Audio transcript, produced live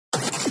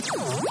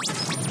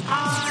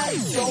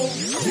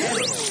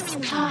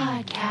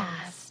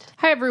Podcast.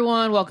 Hi,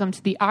 everyone. Welcome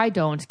to the I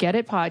Don't Get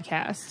It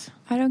podcast.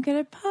 I don't get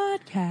it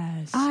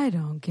podcast. I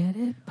don't get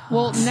it.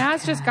 Well,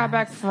 Naz just got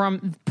back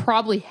from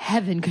probably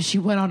heaven because she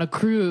went on a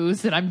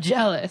cruise, and I'm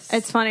jealous.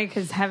 It's funny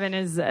because heaven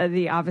is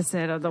the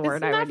opposite of the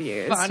word I would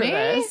use. Funny? For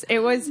this. It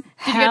was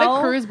hell. Did you get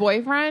a cruise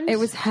boyfriend? It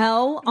was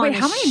hell on Wait, a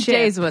how many ship.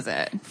 days was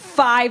it?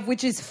 5,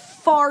 which is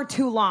far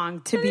too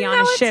long to be on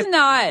a ship. It's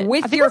not.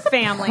 With I think your that's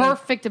family. The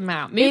perfect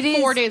amount. Maybe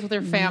It 4 is- days with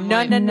your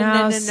family.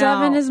 No.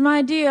 7 is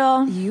my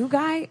deal. You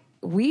guys,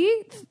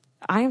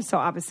 I am so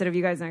opposite of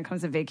you guys when it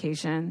comes to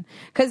vacation.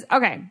 Because,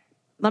 okay,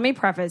 let me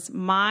preface.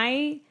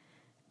 My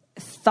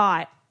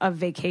thought of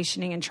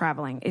vacationing and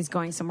traveling is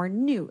going somewhere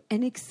new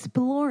and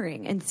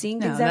exploring and seeing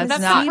things that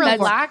that's I've not seen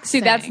relaxing.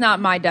 See, that's not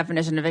my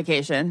definition of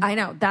vacation. I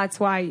know. That's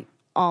why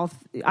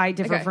I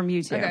differ Okay. from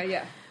you two. Okay,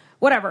 yeah.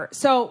 Whatever.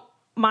 So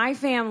my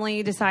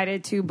family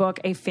decided to book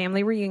a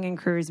family reunion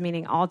cruise,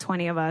 meaning all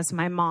 20 of us,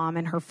 my mom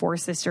and her 4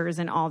 sisters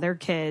and all their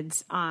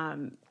kids.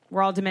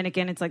 We're all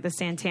Dominican. It's like the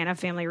Santana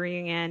family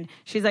reunion.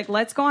 She's like,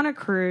 let's go on a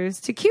cruise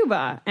to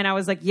Cuba. And I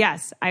was like,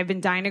 yes, I've been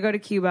dying to go to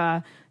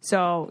Cuba.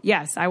 So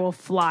yes, I will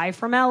fly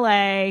from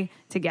LA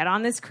to get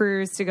on this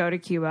cruise to go to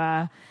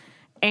Cuba.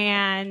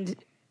 And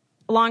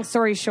long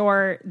story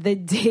short, the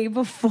day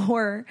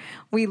before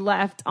we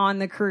left on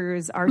the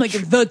cruise,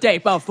 the day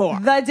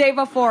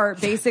before.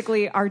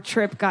 Basically our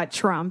trip got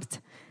trumped.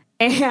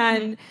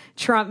 And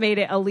Trump made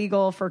it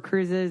illegal for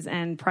cruises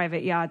and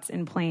private yachts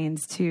and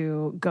planes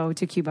to go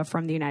to Cuba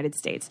from the United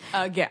States.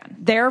 Again.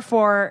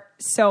 Therefore,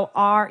 so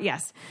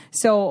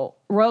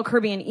Royal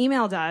Caribbean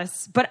emailed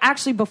us. But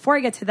actually, before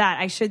I get to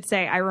that, I should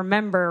say I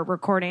remember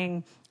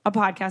recording a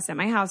podcast at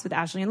my house with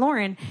Ashley and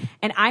Lauren,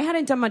 and I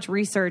hadn't done much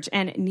research,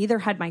 and neither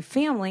had my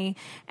family.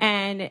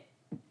 And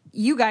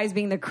you guys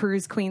being the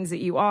cruise queens that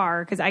you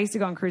are, because I used to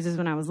go on cruises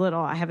when I was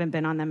little. I haven't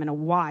been on them in a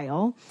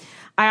while.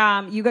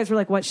 You guys were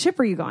like, what ship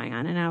are you going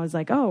on? And I was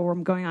like, oh,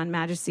 I'm going on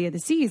Majesty of the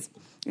Seas.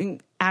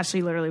 And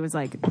Ashley literally was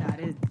like,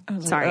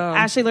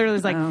 Ashley literally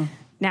was like,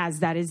 Naz,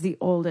 that is the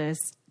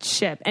oldest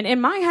ship. And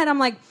in my head, I'm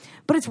like,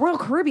 but it's Royal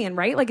Caribbean,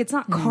 right? Like, it's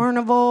not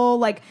Carnival.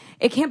 Like,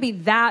 it can't be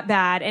that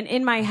bad. And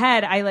in my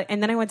head,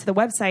 and then I went to the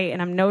website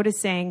and I'm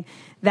noticing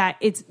that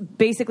it's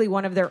basically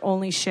one of their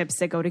only ships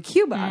that go to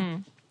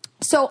Cuba.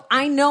 So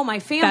I know my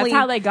family. That's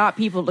how they got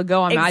people to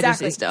go on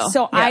Majesty still.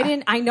 So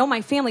yeah. I know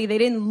my family. They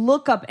didn't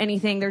look up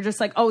anything. They're just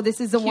like, oh, this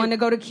is the one to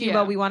go to Cuba.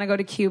 Yeah. We want to go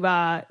to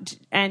Cuba.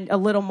 And a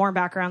little more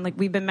background. Like,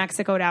 we've been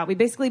Mexico'd out. We've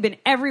basically been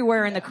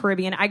everywhere in the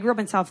Caribbean. I grew up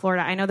in South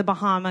Florida. I know the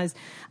Bahamas.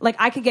 Like,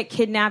 I could get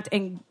kidnapped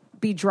and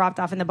be dropped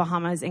off in the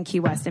Bahamas and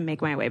Key West and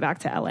make my way back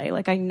to LA.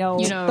 Like, I know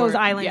those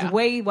islands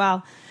way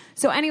well.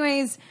 So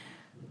anyways,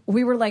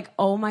 we were like,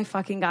 oh my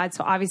fucking God.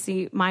 So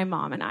obviously my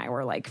mom and I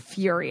were like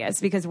furious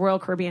because Royal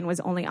Caribbean was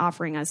only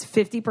offering us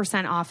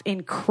 50% off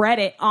in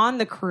credit on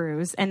the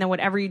cruise. And then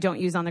whatever you don't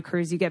use on the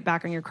cruise, you get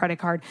back on your credit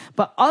card.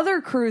 But other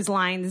cruise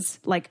lines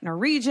like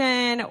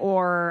Norwegian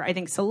or I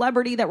think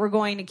Celebrity that were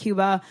going to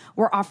Cuba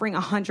were offering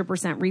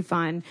 100%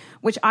 refund,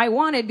 which I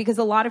wanted because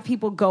a lot of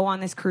people go on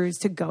this cruise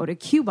to go to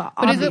Cuba.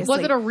 But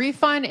was it a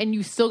refund and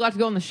you still got to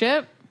go on the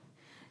ship?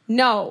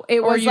 No,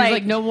 it Or was you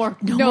like no more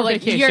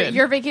vacation.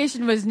 Your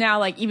vacation was now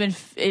like even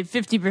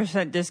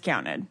 50%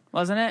 discounted,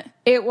 wasn't it?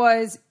 It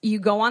was you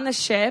go on the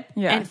ship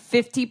Yeah. and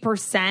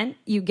 50%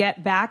 you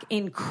get back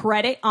in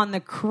credit on the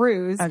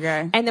cruise.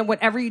 Okay. And then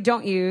whatever you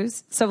don't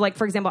use. So like,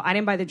 for example, I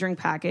didn't buy the drink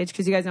package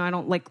because you guys know I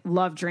don't like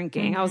love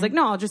drinking. I was like,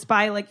 no, I'll just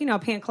buy like,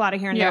 pina colada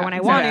here and there when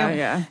I want to.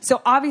 Yeah.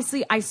 So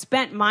obviously I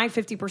spent my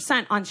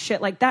 50% on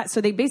shit like that.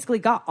 So they basically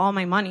got all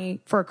my money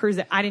for a cruise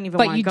that I didn't even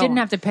want to go But you didn't on.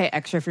 have to pay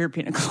extra for your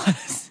pina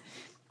coladas.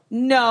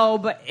 No,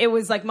 but it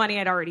was like money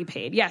I'd already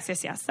paid. Yes.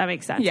 That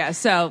makes sense. Yeah,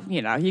 so,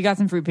 you got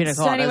some free pina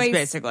coladas,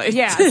 basically.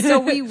 Yeah, so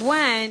we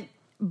went,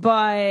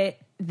 but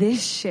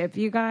this ship,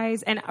 you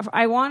guys, and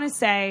I want to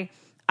say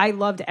I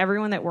loved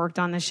everyone that worked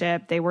on the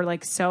ship. They were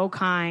like so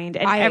kind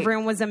and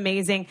everyone was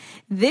amazing.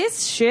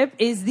 This ship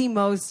is the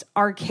most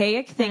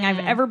archaic thing I've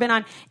ever been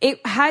on.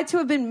 It had to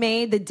have been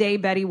made the day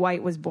Betty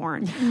White was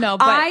born. No,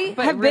 but I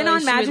have really, been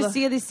on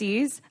Majesty of the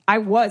Seas. I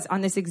was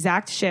on this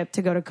exact ship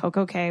to go to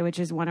Coco Cay, which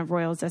is one of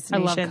Royal's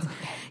destinations. I love Coco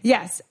Cay.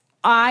 Yes.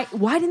 Why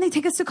didn't they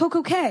take us to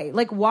Coco Cay?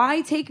 Like,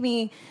 why take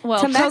me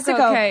to Mexico?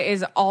 Coco Cay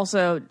is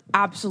also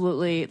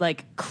absolutely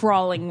like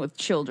crawling with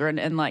children,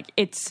 and like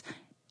it's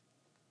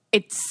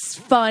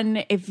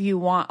fun if you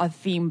want a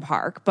theme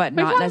park, but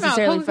not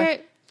necessarily fun.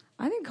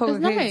 I think Coco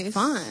Cay is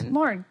nice. fun.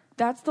 Lauren,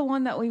 that's the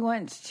one that we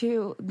went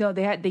to. No,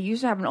 they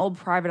used to have an old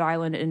private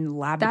island in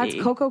Labadee. That's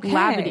Coco Cay.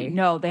 Labadee.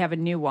 No, they have a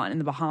new one in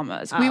the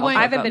Bahamas. We been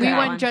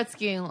went jet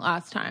skiing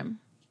last time.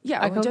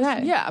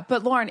 Yeah,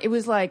 but Lauren, it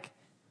was like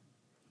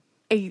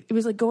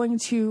going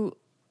to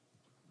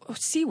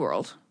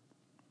SeaWorld.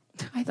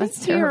 I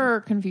think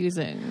you're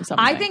confusing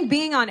something. I think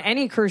being on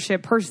any cruise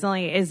ship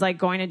personally is like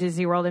going to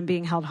Disney World and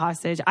being held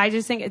hostage. I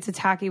just think it's a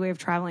tacky way of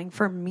traveling.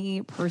 For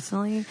me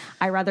personally,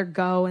 I rather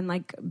go and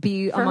like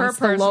be amongst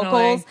the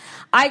locals.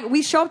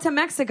 We show up to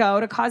Mexico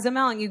to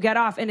Cozumel and you get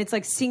off and it's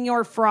like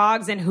Señor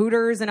Frogs and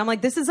Hooters and I'm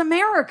like, this is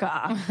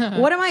America.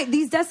 What am I?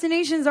 These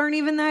destinations aren't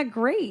even that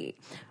great.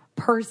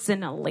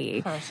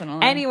 Personally.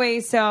 Anyway,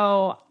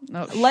 so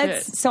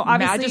so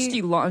obviously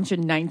Majesty launched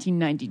in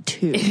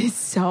 1992. It is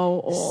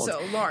so old.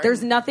 So large.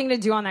 There's nothing to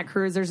do on that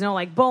cruise. There's no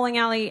like bowling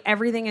alley.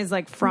 Everything is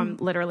like from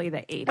literally the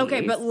 80s. Okay,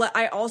 but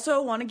I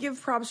also want to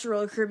give props to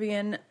Royal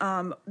Caribbean.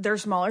 Their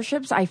smaller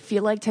ships, I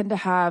feel like, tend to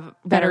have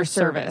better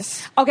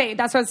service. Okay,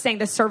 that's what I was saying.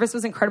 The service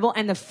was incredible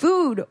and the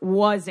food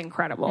was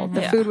incredible.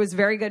 The food was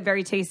very good,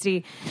 very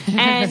tasty.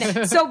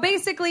 And so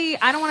basically,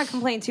 I don't want to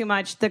complain too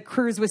much. The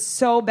cruise was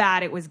so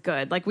bad, it was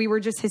good. Like we were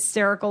just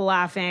hysterical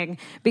laughing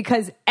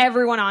because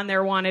everyone on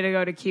there wanted to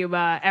go to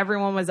Cuba.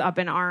 Everyone was up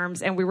in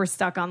arms and we were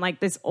stuck on like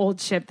this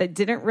old ship that I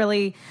didn't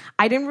really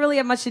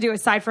have much to do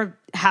aside from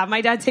have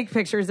my dad take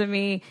pictures of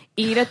me,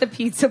 eat at the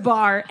pizza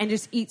bar, and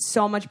just eat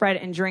so much bread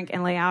and drink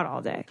and lay out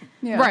all day.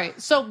 Yeah.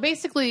 Right. So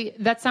basically,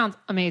 that sounds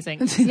amazing.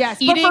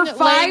 Yes, Eating, but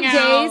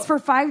for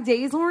 5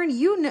 days, Lauren,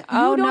 you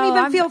don't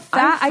even feel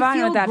fat. I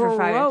feel with that gross.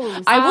 For 5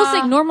 days. I will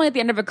say, normally at the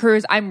end of a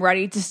cruise, I'm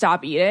ready to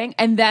stop eating,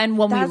 and then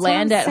when we That's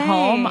land what I'm at saying.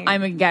 home,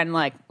 I'm again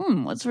like,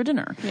 what's for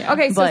dinner? Yeah.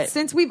 Okay, so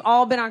since we've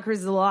all been on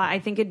cruises a lot, I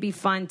think it'd be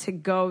fun to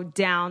go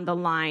down the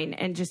line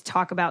and just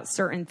talk about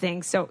certain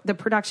things. So the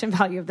production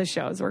value of the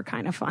shows were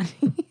kind of funny.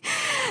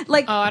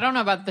 Like, I don't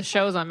know about the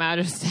shows on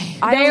Majesty.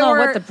 I don't know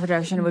what the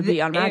production would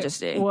be on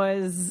Majesty. It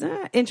was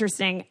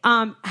interesting.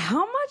 How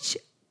much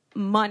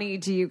money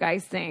do you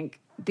guys think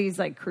these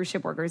like cruise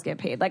ship workers get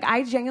paid? Like,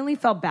 I genuinely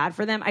felt bad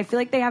for them. I feel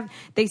like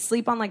they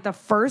sleep on like the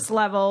first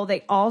level.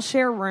 They all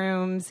share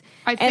rooms.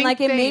 And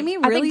like, it made me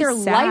really I think their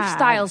sad.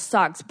 lifestyle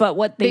sucks, but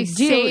what they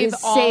do is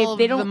save.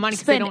 They don't the money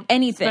spend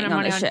anything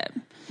on the ship.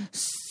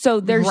 So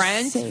there's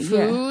rent,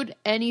 food,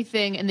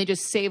 anything, and they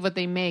just save what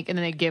they make, and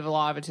then they give a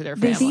lot of it to their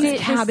family. These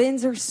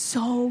cabins are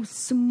so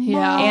small.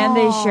 Yeah. And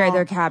they share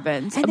their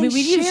cabins. And I mean,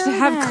 we used to share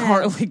have them.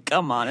 Carly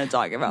come on and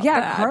talk about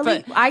that.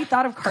 Carly. But I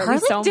thought of Carly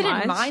so much.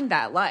 didn't mind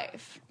that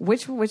life.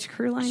 Which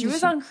crew line? She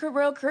was on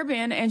Royal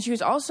Caribbean, and she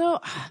was also,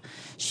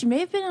 she may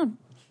have been on,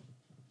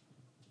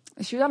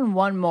 she was on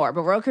one more,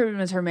 but Royal Caribbean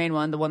was her main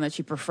one, the one that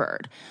she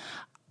preferred.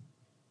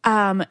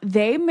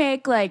 They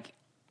make like,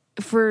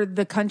 for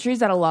the countries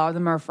that a lot of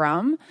them are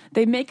from,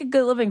 they make a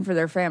good living for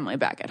their family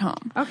back at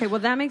home. Okay,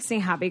 well that makes me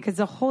happy because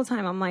the whole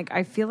time I'm like,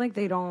 I feel like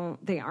they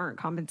aren't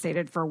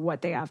compensated for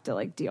what they have to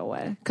like deal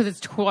with. Because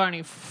it's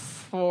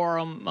 24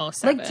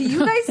 almost. Like, do you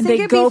guys think they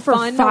it'd go be for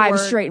fun 5 to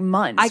work? straight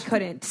months? I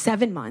couldn't.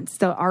 7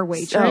 months. Our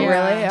waitress. Oh, really?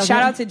 Okay.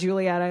 Shout out to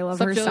Juliet. I love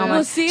her so Juliet? much.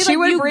 Well, see, she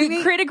like, would bring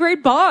me. create a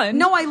great bond.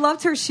 No, I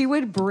loved her. She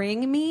would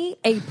bring me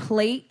a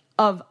plate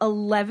of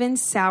 11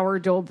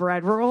 sourdough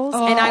bread rolls,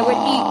 and I would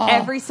eat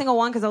every single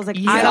one because I was like,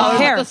 I don't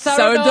care. The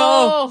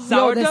sourdough.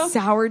 No, the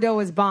sourdough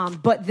was bomb,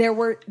 but there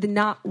were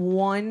not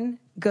one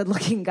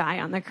good-looking guy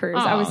on the cruise.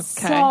 I was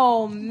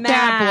so mad.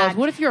 That blows.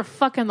 What if you're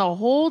fucking the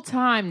whole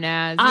time,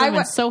 Naz? I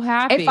was so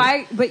happy.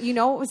 But you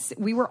know,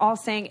 we were all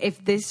saying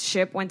if this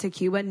ship went to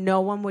Cuba,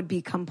 no one would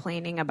be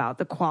complaining about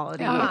the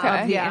quality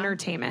of the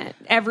entertainment.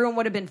 Everyone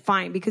would have been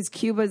fine because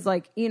Cuba's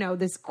like, you know,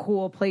 this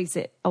cool place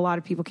that a lot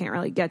of people can't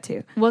really get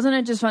to. Wasn't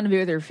it just fun to be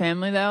with your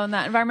family though in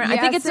that environment?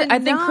 Yes, I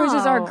think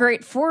cruises are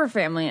great for a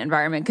family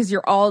environment because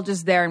you're all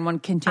just there in one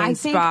contained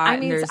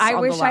spot. I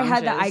wish I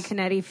had the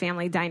Iconetti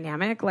family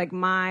dynamic. Like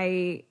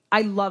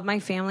I love my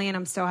family and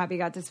I'm so happy I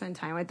got to spend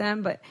time with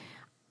them, but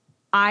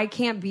I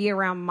can't be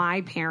around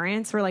my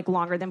parents for like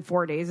longer than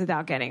 4 days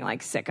without getting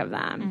like sick of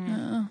them.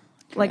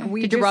 Mm-hmm. Like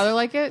Did your brother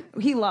like it?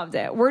 He loved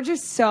it. We're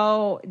just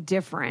so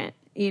different,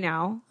 you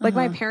know? Like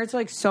my parents are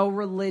like so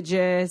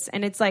religious,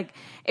 and it's like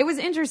it was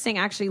interesting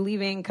actually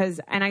leaving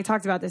and I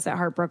talked about this at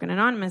Heartbroken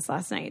Anonymous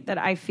last night, that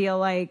I feel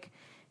like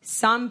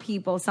some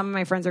of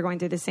my friends are going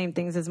through the same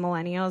things as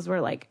millennials,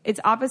 where like it's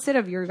opposite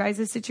of your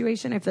guys'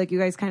 situation. I feel like you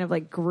guys kind of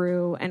like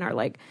grew and are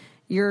like,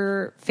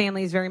 your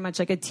family is very much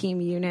like a team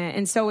unit,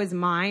 and so is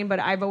mine. But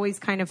I've always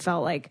kind of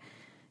felt like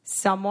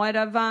somewhat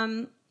of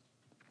a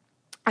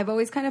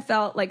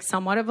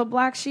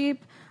black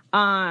sheep.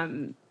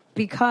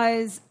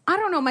 Because I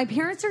don't know, my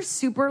parents are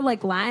super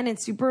like Latin and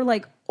super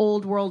like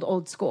old world,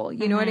 old school.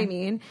 You know what I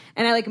mean?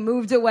 And I like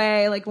moved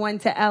away, like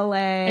went to LA.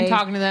 And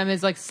talking to them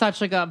is like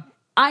such like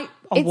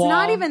it's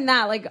not even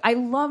that. Like, I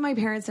love my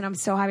parents and I'm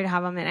so happy to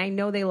have them, and I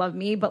know they love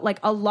me, but like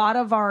a lot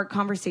of our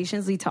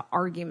conversations lead to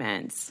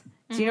arguments.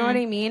 Do you know what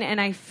I mean?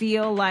 And I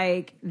feel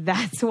like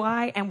that's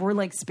why. And we're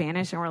like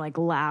Spanish and we're like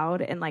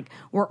loud and like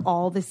we're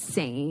all the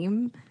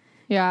same.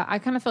 Yeah, I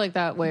kind of feel like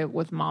that way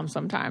with mom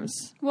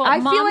sometimes. Well, I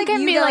feel like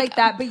you get like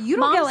that, but you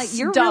don't get like,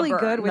 you're really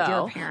good with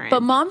your parents.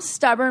 But mom's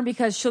stubborn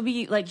because she'll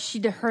be like,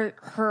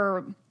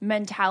 her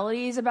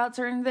mentalities about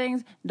certain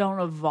things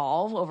don't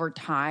evolve over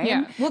time.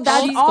 Yeah. Well,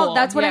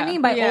 that's what I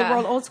mean by old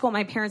world, old school.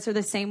 My parents are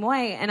the same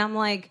way. And I'm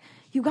like,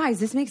 you guys,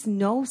 this makes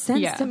no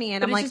sense to me.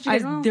 And But I'm it's like,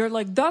 just because they're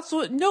like, that's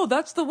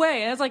the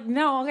way. And it's like,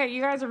 no, okay,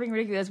 you guys are being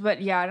ridiculous.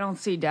 But yeah, I don't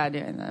see Dad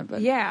doing that.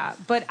 But yeah,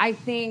 but I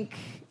think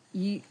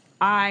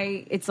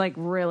it's like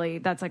really,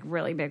 that's like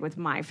really big with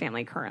my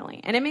family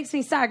currently. And it makes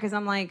me sad because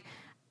I'm like,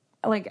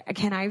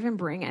 can I even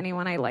bring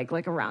anyone I like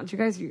around you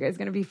guys? Are you guys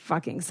gonna be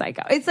fucking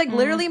psycho? It's like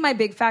literally my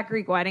big fat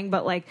Greek wedding,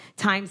 but like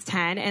times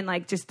 10, and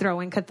like just throw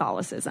in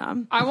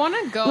Catholicism. I want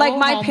to go. Like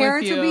my home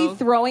parents with would you. be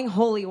throwing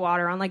holy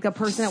water on like the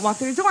person that walked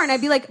through the door, and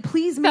I'd be like,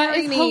 "Please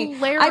marry is me."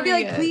 hilarious. I'd be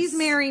like, "Please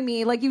marry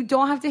me." Like you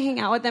don't have to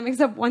hang out with them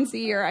except once a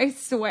year. I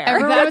swear.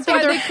 Everyone would that's think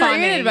why they're they funny.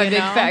 created my you big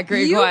know? fat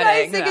Greek you guys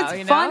wedding. think though, it's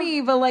you know?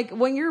 funny, but like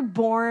when you're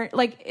born,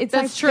 like it's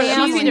That's like true. That's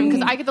family. easy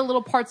because I get the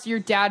little parts of your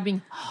dad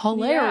being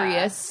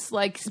hilarious,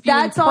 like spewing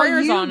That's all prayers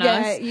you on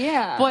get, us.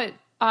 yeah. But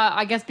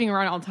I guess being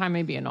around all the time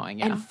may be annoying.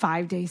 Yeah. And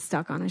 5 days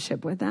stuck on a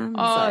ship with them.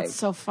 Oh, like, it's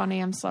so funny.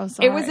 I'm so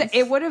sorry.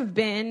 It would have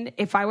been,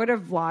 if I would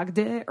have vlogged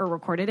it or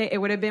recorded it, it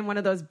would have been one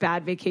of those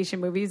bad vacation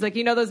movies. Like,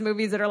 you know, those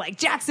movies that are like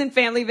Jackson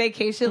Family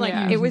Vacation. Like,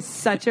 Yeah. it was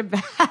such a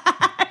bad,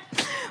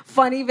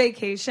 funny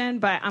vacation.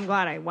 But I'm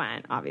glad I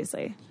went,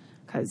 obviously,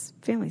 because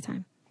family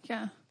time.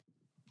 Yeah.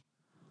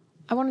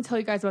 I want to tell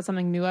you guys about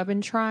something new I've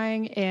been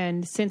trying.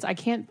 And since I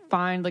can't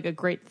find like a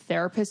great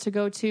therapist to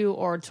go to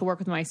or to work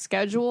with my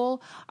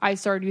schedule, I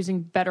started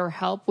using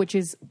BetterHelp, which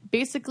is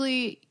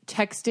basically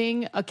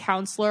texting a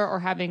counselor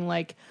or having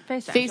like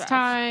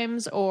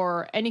FaceTimes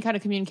or any kind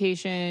of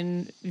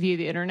communication via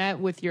the internet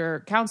with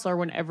your counselor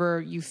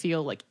whenever you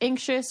feel like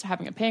anxious,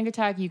 having a panic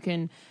attack. You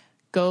can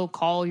go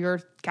call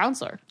your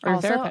counselor or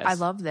your therapist. I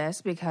love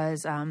this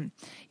because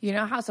you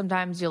know how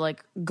sometimes you'll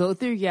like go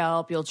through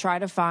Yelp, you'll try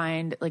to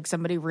find like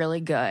somebody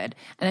really good, and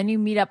then you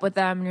meet up with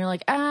them and you're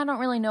like, I don't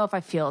really know if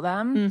I feel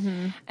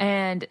them.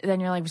 And then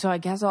you're like, so I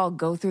guess I'll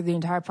go through the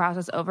entire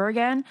process over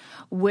again.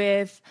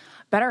 With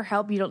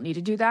BetterHelp, you don't need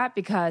to do that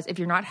because if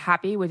you're not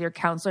happy with your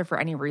counselor for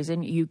any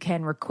reason, you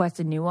can request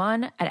a new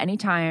one at any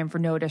time for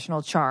no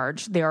additional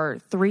charge. There are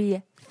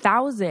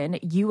 3,000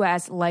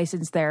 U.S.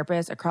 licensed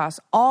therapists across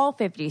all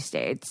 50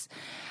 states.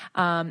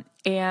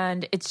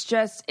 And it's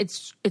just,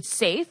 it's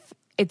safe.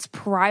 It's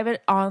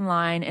private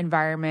online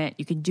environment.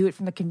 You can do it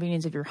from the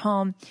convenience of your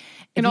home.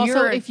 And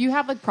also, if you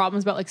have like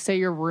problems about like say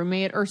your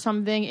roommate or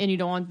something and you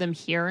don't want them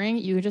hearing,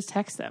 you can just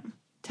text them.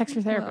 Text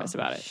your therapist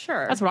about it.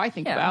 Sure. That's what I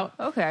think about.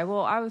 Okay.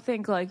 Well, I would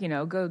think like, you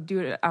know, go do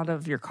it out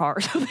of your car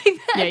or something.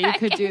 Yeah, you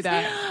could do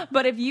that.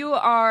 But if you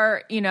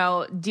are, you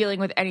know, dealing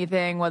with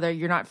anything, whether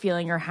you're not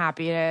feeling your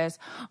happiness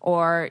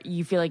or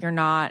you feel like you're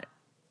not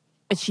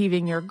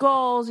achieving your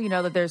goals, you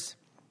know that there's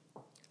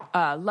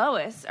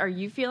Lois, are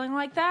you feeling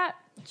like that?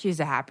 She's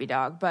a happy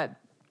dog, but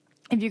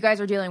if you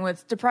guys are dealing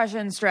with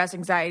depression, stress,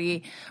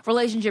 anxiety,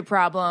 relationship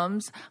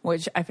problems,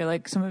 which I feel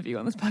like some of you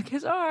on this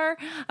podcast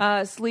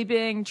are,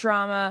 sleeping,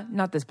 trauma,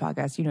 not this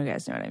podcast, you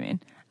guys know what I mean.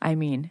 I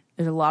mean,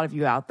 there's a lot of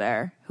you out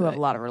there who have a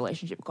lot of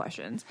relationship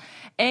questions.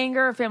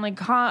 Anger, family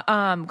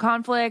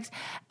conflicts,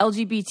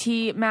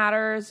 LGBT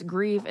matters,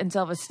 grief, and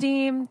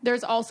self-esteem.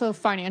 There's also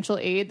financial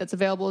aid that's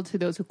available to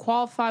those who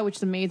qualify, which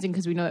is amazing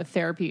because we know that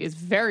therapy is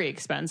very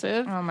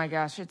expensive. Oh my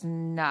gosh, it's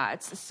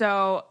nuts.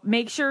 So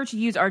make sure to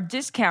use our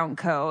discount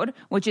code,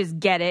 which is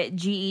GETIT,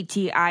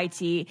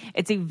 GETIT.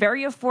 It's a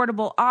very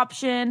affordable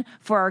option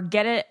for our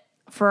Get It.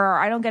 For our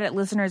I Don't Get It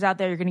listeners out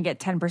there, you're going to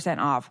get 10%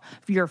 off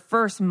for your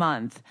first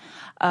month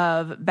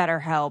of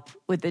BetterHelp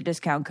with the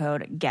discount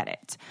code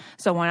GETIT.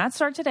 So why not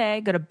start today?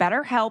 Go to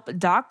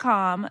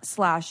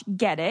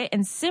betterhelp.com/getit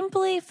and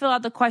simply fill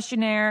out the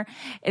questionnaire.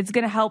 It's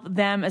going to help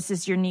them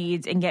assist your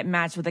needs and get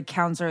matched with a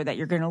counselor that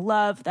you're going to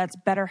love. That's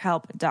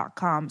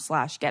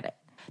betterhelp.com/getit.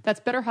 That's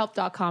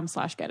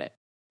betterhelp.com/getit.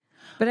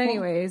 But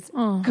anyways,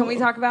 can we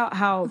talk about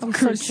how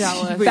jealous.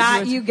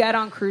 fat you get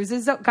on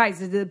cruises? Though? Guys,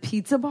 the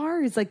pizza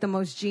bar is like the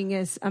most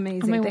genius,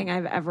 amazing thing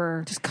I've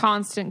ever. Just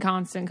constant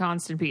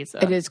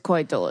pizza. It is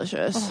quite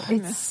delicious.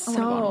 It's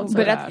so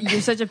But you're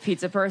such a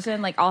pizza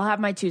person. Like, I'll have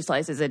my 2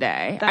 slices a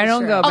day. That's I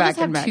don't true. go I'll back just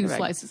and have back. 2 and back.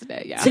 slices a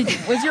day. Yeah.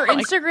 Was your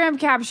Instagram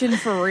caption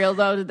for real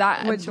though? Did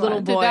that Which little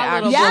one? boy Did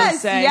that little actually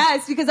Yes, say?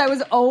 yes, because I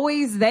was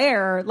always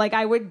there. Like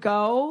I would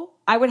go.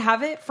 I would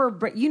have it for,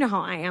 you know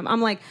how I am.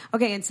 I'm like,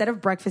 okay, instead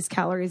of breakfast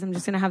calories, I'm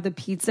just going to have the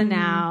pizza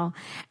now.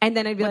 And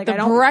then I'd be like, The I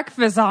don't.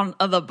 breakfast on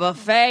the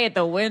buffet at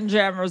the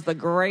Windjammer is the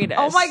greatest.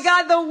 Oh my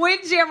God, the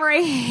Windjammer.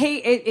 I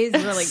hate it. Is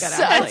really good.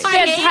 Actually.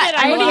 I hate it.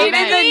 I love hated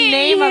the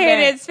name of it.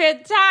 It's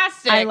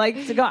fantastic. I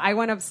like to go. I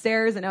went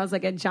upstairs and I was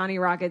like at Johnny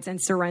Rockets and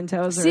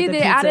Sorrento's. See, or the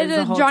they added pizzas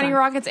the a whole Johnny time.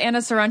 Rockets and a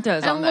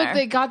Sorrento's on And there. look,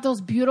 they got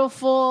those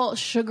beautiful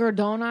sugar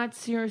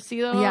donuts. You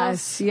see those?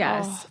 Yes,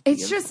 yes. Oh,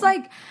 it's just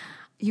like,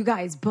 you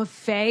guys,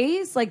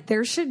 buffets, like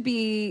there should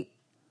be,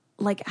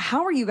 like,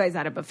 how are you guys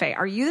at a buffet?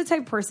 Are you the type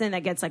of person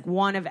that gets like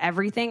one of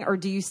everything, or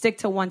do you stick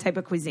to one type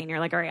of cuisine? You're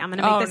like, all right, I'm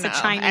going to make this a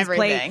Chinese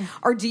plate.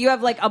 Or do you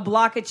have like a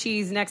block of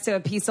cheese next to a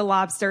piece of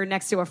lobster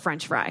next to a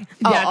French fry?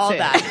 That's all it.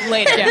 that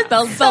later.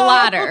 The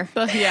latter.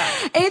 Yeah.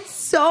 It's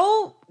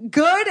so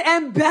good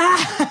and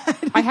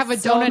bad. I have a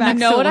donut bad. next You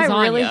know to what I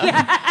lasagna. really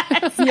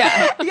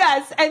Yeah.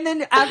 Yes. And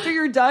then after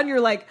you're done, you're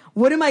like,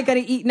 what am I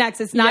going to eat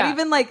next? It's not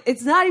even like,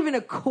 it's not even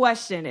a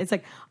question. It's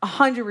like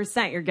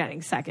 100% you're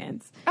getting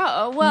seconds.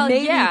 Oh, well,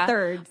 Maybe yeah.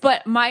 thirds.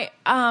 But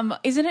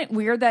isn't it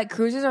weird that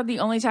cruises are the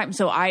only time?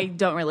 So I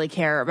don't really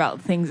care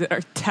about things that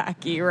are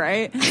tacky,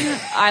 right?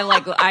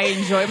 I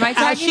enjoy my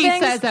tacky She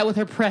things. says that with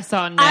her press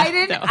on. I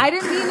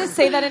didn't mean to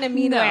say that in a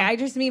mean No. way. I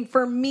just mean,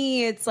 for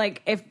me, it's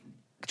like, if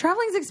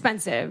traveling's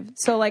expensive,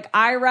 so like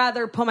I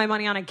rather put my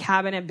money on a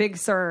cabin at Big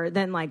Sur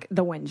than like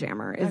the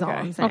Windjammer is all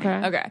I'm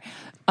saying. Okay.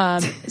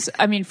 So,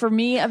 I mean, for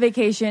me, a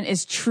vacation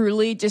is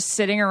truly just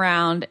sitting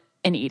around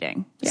and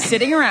eating.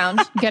 Sitting around,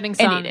 Getting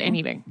sun and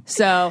eating.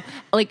 So,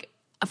 like,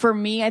 for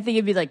me, I think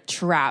it'd be like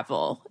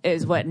travel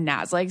is what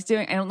Naz likes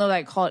doing. I don't know that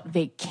I call it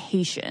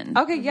vacation.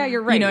 Okay, yeah,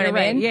 you're right. You know what you're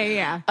I mean? Right.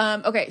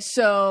 Yeah. Okay,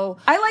 so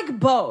I like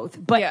both,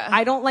 but Yeah.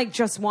 I don't like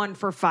just one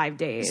for 5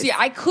 days.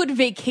 I could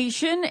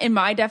vacation in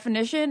my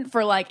definition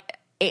for like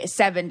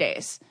 7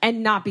 days.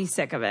 And not be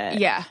sick of it.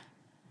 Yeah.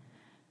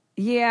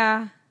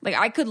 Yeah. Like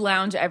I could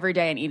lounge every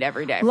day and eat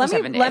every day for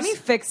 7 days. Let me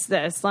fix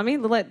this. Let me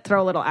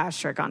throw a little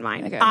asterisk on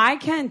mine. Okay. I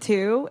can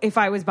too if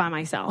I was by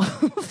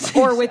myself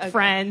or with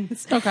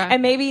friends. Okay.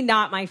 And maybe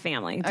not my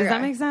family. Does Okay.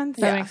 that make sense?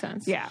 That makes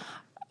sense. Yeah.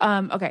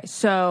 Okay,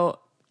 so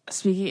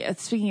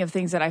speaking of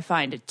things that I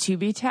find to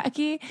be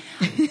tacky,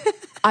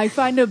 I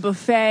find a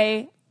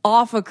buffet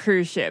off a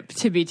cruise ship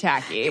to be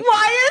tacky.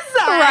 Why is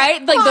that?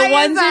 Right? Like Why the is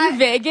ones that? in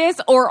Vegas,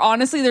 or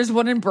honestly, there's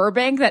one in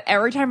Burbank that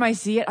every time I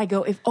see it, I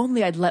go, if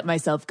only I'd let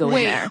myself go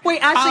in there. Wait,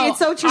 actually, it's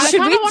so true. I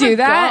Should kinda we wanna do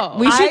that? go.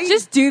 We should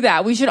just do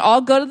that. We should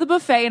all go to the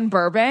buffet in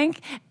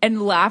Burbank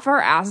and laugh our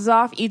asses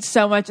off, eat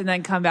so much, and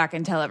then come back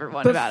and tell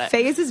everyone about it.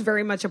 Buffets is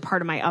very much a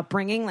part of my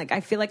upbringing. Like,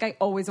 I feel like I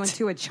always went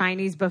to a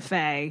Chinese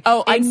buffet.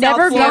 Oh, I've in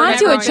never South Florida. gone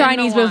to a Never been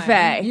Chinese to one.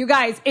 buffet. You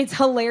guys, it's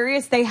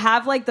hilarious. They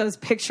have like those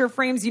picture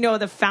frames, you know,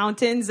 the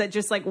fountains that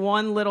just like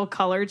one little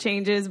color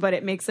changes, but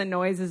it makes a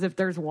noise as if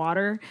there's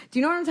water. Do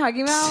you know what I'm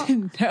talking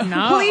about?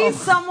 No. Please,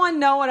 someone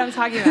know what I'm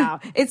talking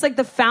about. It's like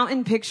the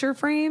fountain picture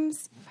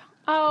frames.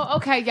 Oh,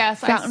 okay.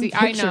 Yes, I Fountain see.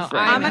 I picture know.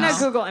 frame. I'm know. going to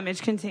Google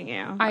image.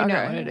 Continue. I know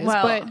Okay. what it is,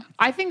 Well- but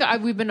I think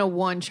we've been to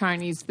one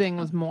Chinese thing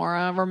with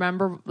Mora.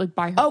 Remember, like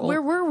by her Oh, old,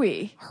 where were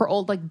we? her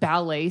old like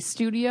ballet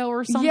studio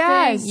or something.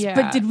 Yes, yeah.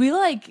 but did we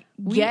like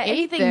get ate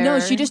anything? there. No,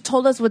 she just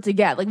told us what to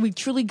get. Like we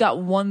truly got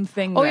one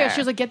thing. Oh there. yeah, she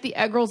was like, get the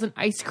egg rolls and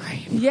ice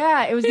cream.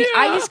 yeah, it was the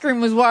ice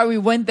cream was why we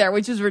went there,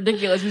 which was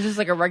ridiculous. It was just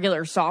like a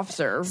regular soft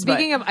serve.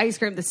 Speaking of ice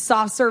cream, the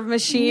soft serve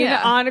machine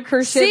Yeah. on a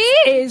cruise ship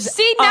See? is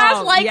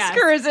Naz likes yes.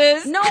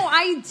 cruises. No,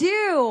 I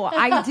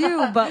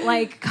do, but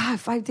like, God,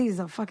 5 days is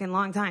a fucking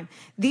long time.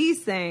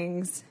 These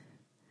things.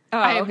 Oh,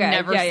 I have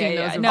never seen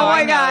those No, before. Oh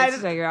my I know. God.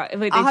 It's like,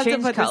 wait, I'll they have to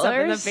changed put this up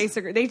in the colors.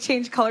 Facebook. They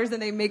change colors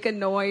and they make a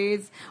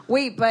noise.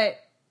 Wait, but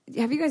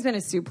have you guys been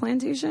to Soup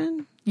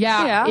Plantation?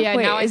 Yeah, Yeah.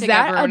 Wait, now I is think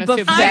that everyone a is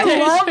super buffet? I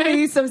plantation. love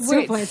me some Soup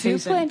Wait, Plantation.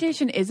 Soup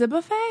Plantation is a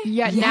buffet?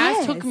 Yeah, Yes.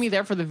 Naz took me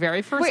there for the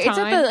very first Wait,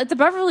 time. it's at the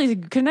Beverly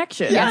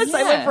Connection. Yes,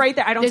 I live right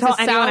there. I don't It's tell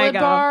a anyone I salad go.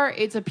 bar.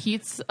 It's a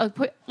pizza,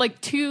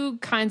 like two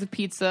kinds of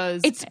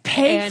pizzas. It's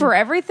paid for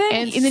everything?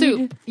 and And then you-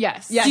 soup.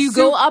 Yes. Yes. Do you soup-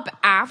 go up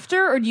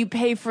after, or do you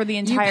pay for the You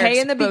entire pay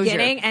in the exposure?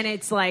 beginning, and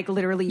it's like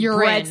literally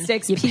You're in.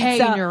 breadsticks, You pizza, pay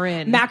and you're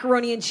in.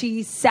 macaroni and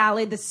cheese,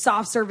 salad, the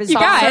soft serve is You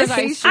soft guys, serve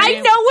ice I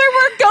cream. know where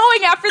we're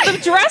going after the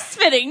dress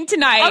fitting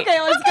tonight. Okay,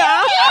 let's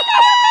go.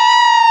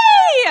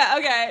 Yeah,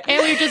 okay.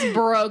 And we just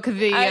broke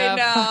the I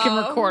know. fucking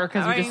recorder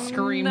because we just I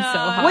screamed so know.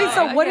 high. Wait,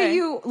 so what do Okay.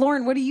 you,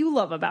 Lauren? What do you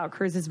love about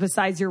cruises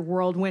besides your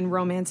whirlwind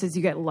romances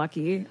you get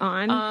lucky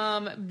on?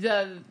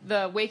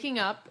 The waking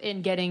up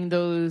and getting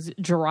those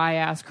dry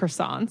ass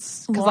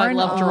croissants because I Lauren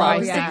love dry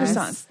loves the things.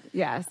 croissants.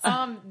 Yes.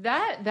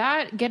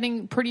 That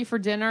getting pretty for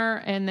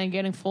dinner and then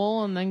getting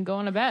full and then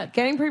going to bed.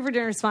 Getting pre for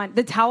dinner is fun.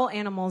 The towel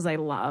animals I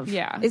love.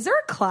 Yeah. Is there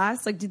a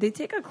class? Like, did they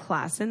take a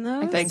class in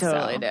those? I think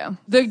Totally so. do.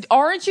 The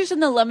orange juice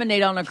and the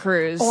lemonade on a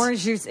cruise.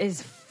 Orange juice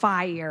is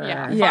fire.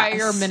 Yeah, Yes.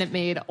 fire Minute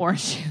Maid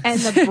orange juice. And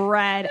the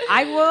bread.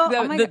 I will. The,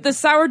 oh my the, God. the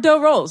sourdough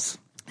rolls.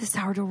 The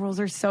sourdough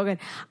rolls are so good.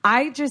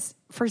 I just,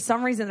 for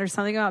some reason, there's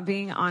something about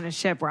being on a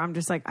ship where I'm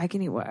just like, I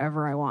can eat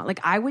whatever I want.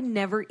 Like, I would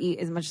never eat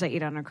as much as I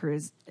eat on a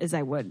cruise as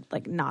I would,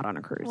 like, not on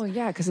a cruise. Well,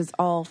 yeah, because it's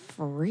all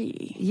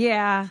free.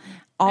 Yeah.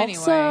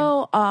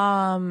 Also,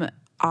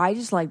 I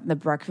just like the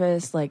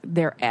breakfast. Like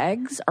their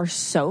eggs are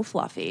so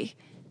fluffy.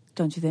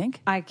 Don't you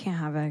think? I can't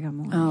have egg on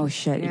my Oh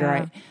shit, you're Yeah.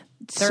 right.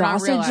 They're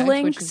not real Sausage eggs, which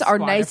links is are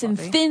why they're nice and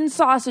fluffy. thin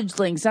sausage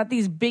links, not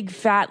these big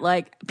fat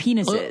like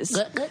penises.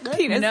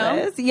 Penises.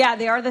 know? Yeah,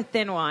 they are the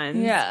thin ones.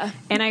 Yeah.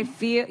 And I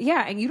feel,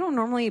 yeah, and you don't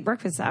normally eat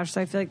breakfast, Ash,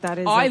 so I feel like that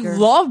is. I like your-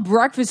 love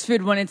breakfast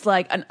food when it's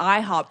like an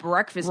IHOP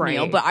breakfast Right.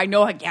 meal, but I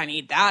know I can't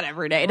eat that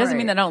every day. It doesn't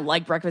mean Right. that I don't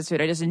like breakfast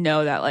food. I just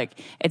know that like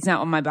it's not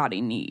what my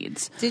body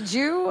needs. Did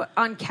you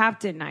on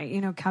Captain Night? You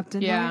know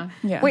Captain Yeah. Night.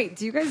 Yeah. Wait,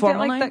 do you guys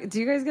Formal get like night? the? Do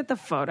you guys get the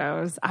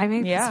photos? I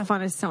make this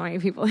fun of so many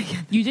people.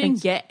 You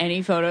didn't get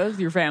any photos of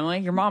your family?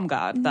 Your mom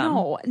got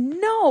them.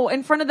 No,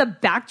 in front of the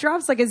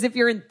backdrops, like as if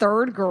you're in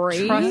third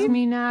grade. Trust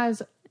me,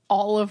 Naz,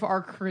 all of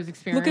our cruise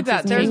experiences. Look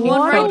at that. There's taking one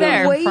right photos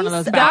there. in front of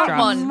those Waste That backdrops. of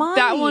one.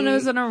 money. That one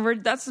is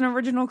that's an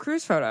original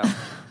cruise photo.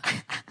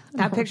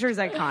 That picture is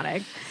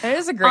iconic. It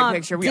is a great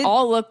picture. We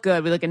all look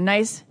good. We look a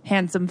nice,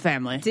 handsome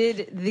family.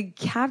 Did the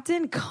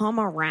captain come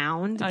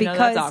around? I know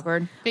that's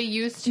awkward. They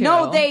used to.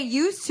 No, they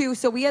used to.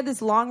 So we had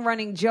this long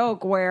running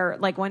joke where,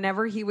 like,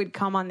 whenever he would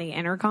come on the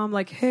intercom,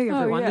 like, "Hey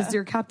everyone, this is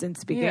your captain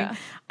speaking,"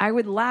 I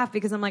would laugh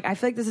because I'm like, I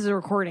feel like this is a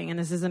recording and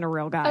this isn't a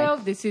real guy. Oh,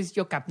 this is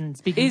your captain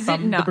speaking Is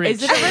from it the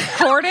bridge. Is it a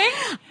recording?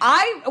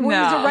 It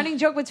was a running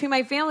joke between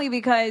my family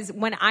because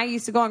when I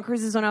used to go on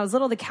cruises when I was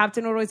little, the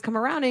captain would always come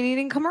around and he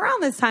didn't come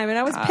around this time, and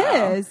I was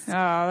pissed.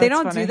 They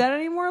don't do that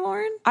anymore,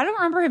 Lauren? I don't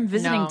remember him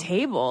visiting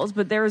tables,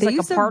 but there was They like a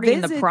used to party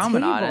in the visit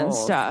promenade and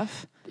tables.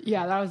 stuff.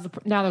 Yeah,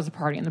 now there's a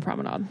party in the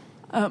promenade.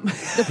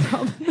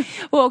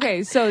 Well,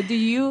 okay, so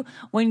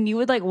when you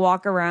would like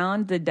walk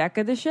around the deck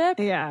of the ship,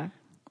 Yeah.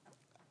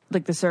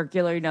 like the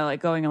circular,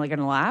 like going like in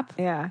a lap,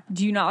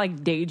 do you not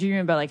like daydream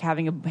about like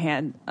having a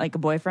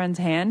boyfriend's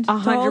hand?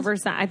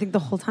 100%. I think the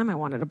whole time I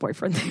wanted a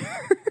boyfriend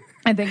there.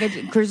 I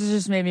think cruises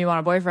just made me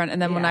want a boyfriend.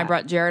 And then when I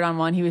brought Jared on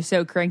one, he was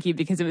so cranky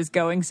because it was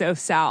going so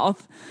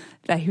south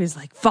that he was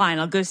like, "Fine,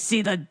 I'll go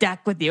see the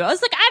deck with you." I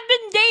was like, "I've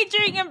been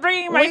daydreaming and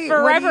bringing my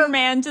forever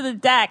man to the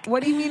deck."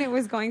 What do you mean it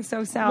was going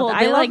so south? Well,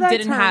 I they love like that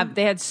didn't term. have.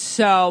 They had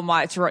so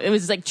much. It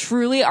was like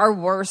truly our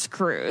worst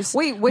cruise.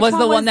 Wait, which was one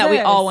the was one that we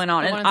this? all went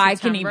on, The and one in I can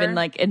September? even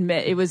like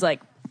admit it was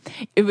like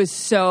it was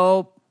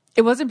so.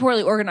 It wasn't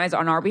poorly organized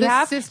on our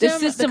behalf. The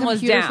system was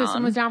computer down.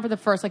 system was down for the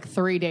first like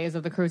 3 days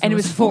of the cruise, and it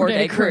was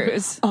 4-day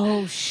cruise.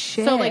 Oh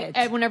shit! So like,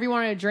 whenever you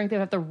wanted a drink, they'd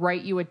have to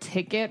write you a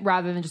ticket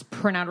rather than just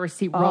print out a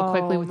receipt real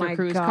quickly with your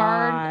cruise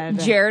card.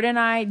 Jared and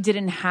I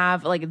didn't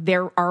have like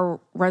our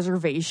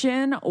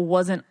reservation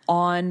wasn't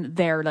on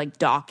their like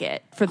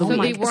docket for the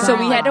week, so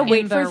we had to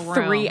wait for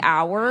 3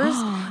 hours,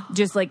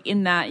 just like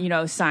in that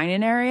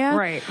sign-in area.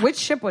 Right. Which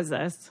ship was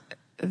this?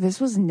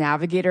 This was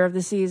Navigator of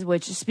the Seas,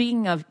 which,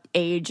 speaking of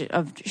age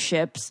of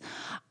ships,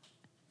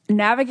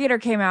 Navigator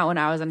came out when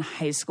I was in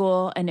high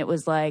school, and it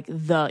was like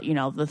the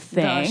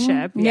thing. The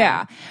ship,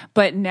 yeah.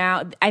 But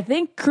now I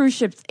think cruise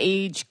ships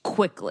age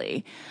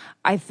quickly.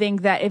 I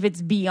think that if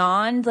it's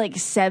beyond like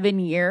 7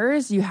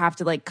 years, you have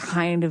to like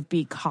kind of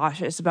be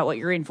cautious about what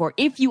you're in for.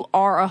 If you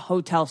are a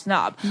hotel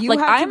snob, You have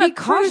to I'm be a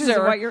cautious of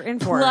cruiser what you're in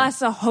for.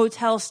 plus a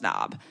hotel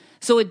snob,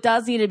 so it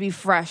does need to be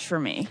fresh for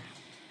me.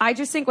 I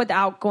just think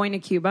without going to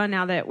Cuba,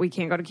 now that we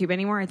can't go to Cuba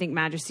anymore, I think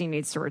Majesty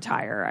needs to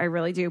retire. I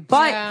really do.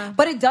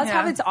 But it does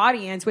have its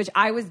audience, which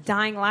I was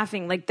dying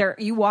laughing. Like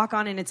you walk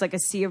on and it's like a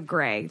sea of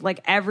gray.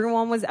 Like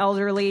everyone was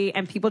elderly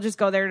and people just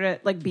go there to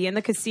like be in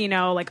the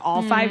casino like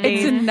all 5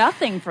 days. It's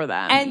nothing for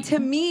them. And to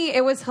me,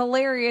 it was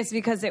hilarious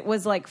because it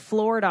was like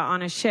Florida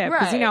on a ship.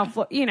 Because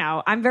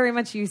I'm very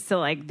much used to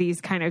like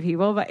these kind of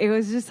people, but it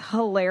was just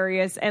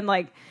hilarious and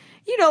like.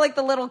 Like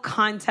the little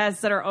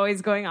contests that are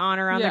always going on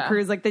around the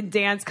cruise, like the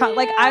dance.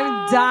 Like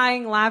I'm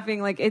dying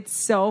laughing. Like it's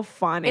so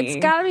funny.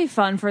 It's got to be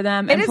fun for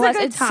them. It and is plus, a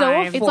good it's so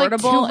time. affordable.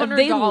 It's like if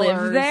they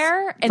live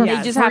there and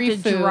they just have to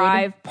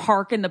drive,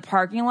 park in the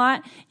parking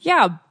lot.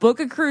 Yeah, book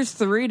a cruise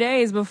 3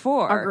 days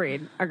before.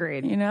 Agreed.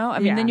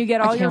 Then you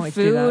get all your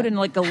food and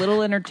like a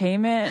little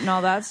entertainment and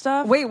all that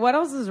stuff. Wait, what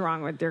else is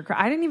wrong with your cruise?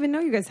 I didn't even know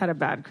you guys had a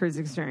bad cruise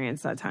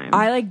experience that time.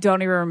 I like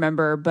don't even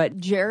remember, but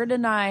Jared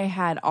and I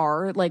had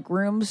our like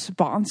room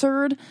sponsored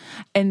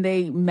and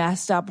they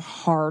messed up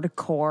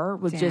hardcore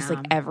with just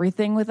like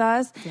everything with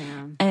us.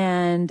 Damn.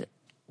 And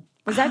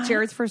was that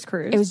Jared's first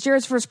cruise? It was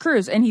Jared's first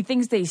cruise, and he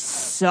thinks they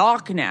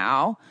suck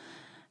now.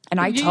 And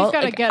I told,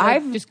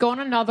 just go on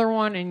another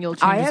one, and you'll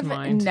change his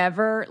mind. I have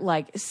never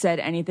like said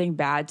anything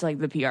bad to like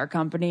the PR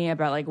company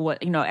about like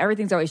what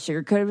everything's always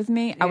sugarcoated with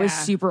me. I was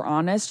super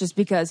honest, just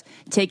because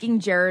taking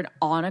Jared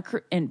on a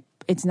cruise, and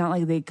it's not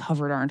like they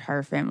covered our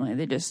entire family.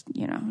 They just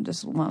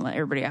just want to let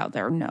everybody out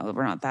there know that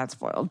we're not that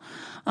spoiled.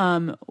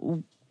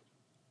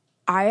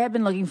 I have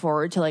been looking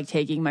forward to like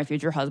taking my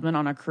future husband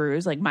on a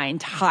cruise like my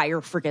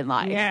entire freaking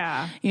life.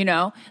 Yeah.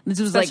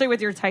 This was especially like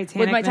with your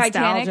Titanic, with my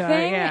Titanic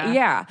thing.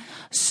 Yeah.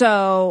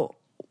 So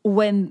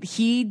when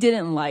he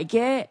didn't like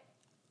it,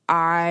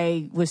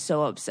 I was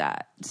so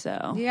upset.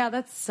 So yeah,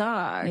 that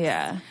sucks.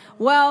 Yeah.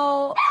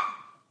 Well,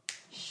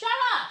 shut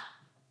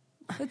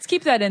up. Let's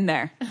keep that in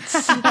there.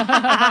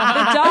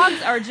 The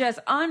dogs are just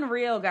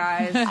unreal,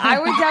 guys. I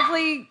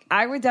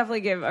would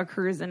definitely give a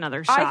cruise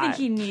another shot. I think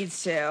he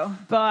needs to,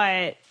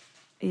 but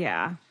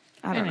yeah,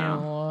 I don't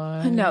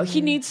know. No,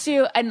 he needs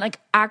to. And like,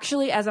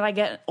 actually, as I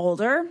get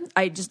older,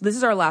 this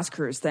is our last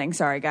cruise thing.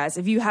 Sorry, guys.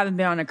 If you haven't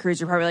been on a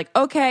cruise, you're probably like,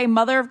 okay,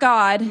 Mother of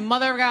God,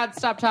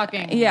 stop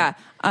talking. Yeah.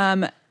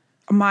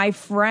 My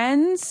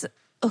friends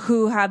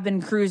who have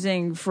been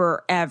cruising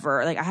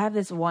forever. Like I have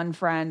this one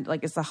friend,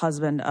 like it's the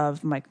husband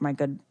of my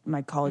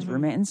college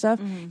roommate and stuff.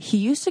 Mm-hmm. He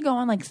used to go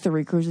on like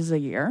 3 cruises a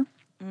year.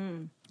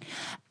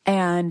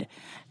 And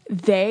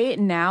they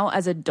now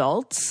as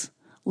adults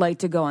like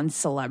to go on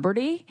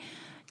Celebrity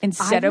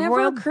instead of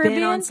Royal Caribbean.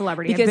 Been on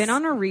Celebrity. I've been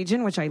on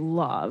Norwegian, which I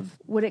love.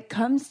 When it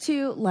comes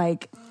to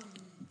like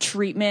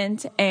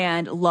treatment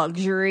and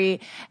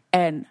luxury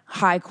and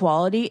high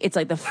quality, it's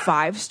like the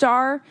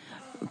 5-star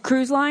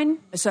cruise line.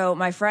 So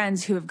my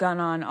friends who have gone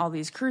on all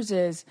these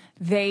cruises,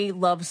 they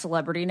love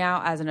Celebrity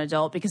now as an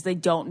adult because they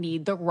don't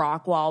need the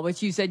rock wall,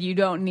 which you said you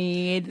don't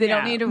need. They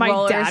don't need a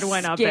roller dad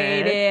went up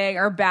skating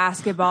or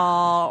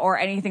basketball or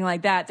anything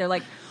like that. They're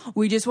like,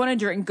 we just want to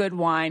drink good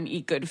wine,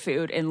 eat good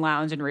food, and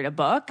lounge and read a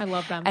book. I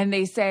love them. And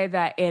they say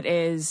that it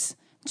is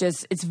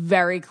just, it's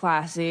very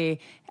classy.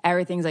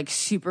 Everything's like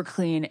super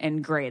clean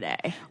and grade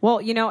A.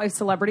 Well, you know, if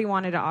Celebrity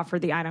wanted to offer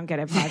the I Don't Get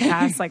It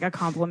podcast like a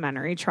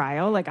complimentary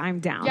trial, like I'm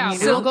down. Yeah, you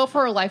know? we'll go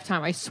for a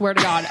lifetime. I swear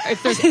to God.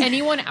 If there's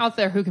anyone out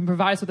there who can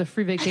provide us with a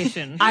free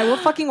vacation, I will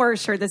fucking wear a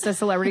shirt that says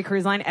Celebrity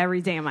Cruise Line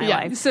every day of my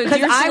life. So because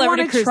dear I Celebrity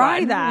want to Cruise try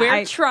Line, that.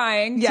 We're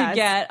trying yes. to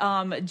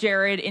get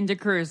Jared into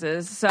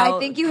cruises. So I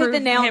think you hit the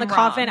nail in the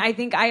coffin. Wrong. I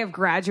think I have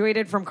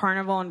graduated from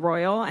Carnival and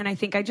Royal, and I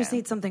think I just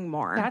need something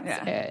more.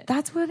 that's it.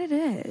 That's what it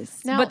is.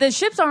 Now, But the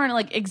ships aren't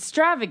like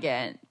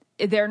extravagant.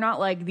 They're not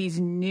like these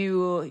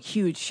new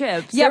huge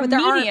ships. Yeah, They're but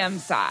there medium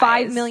aren't size.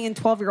 5 million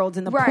 12-year-olds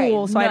in the Right.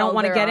 pool, so I No, don't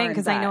want to there get in aren't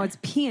because I know that. it's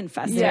pee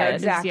infested. Yeah,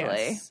 exactly.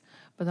 Yes.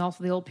 But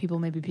also the old people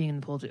may be peeing in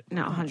the pool too.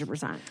 No,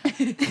 100%.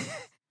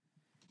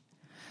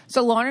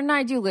 So Lauren and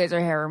I do laser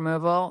hair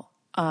removal.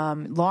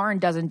 Lauren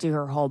doesn't do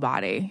her whole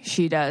body.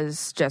 She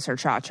does just her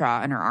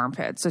cha-cha and her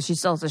armpits. So she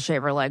still has to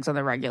shave her legs on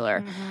the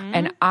regular.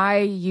 And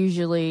I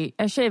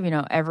shave,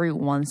 every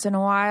once in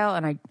a while,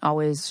 and I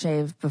always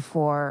shave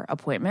before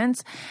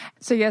appointments.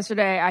 So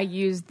yesterday I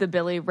used the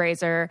Billy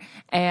razor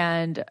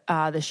and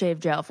the shave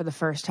gel for the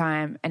first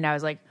time. And I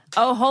was like,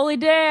 oh, holy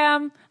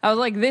damn. I was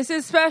like, this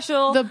is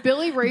special. The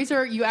Billy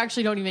razor, you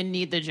actually don't even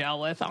need the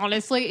gel with.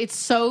 Honestly, it's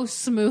so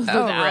smooth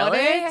without really?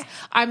 it.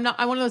 I'm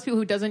one of those people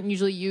who doesn't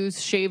usually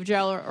use shave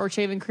gel or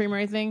shaving cream or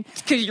anything.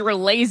 Because you're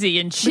lazy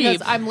and cheap.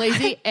 Because I'm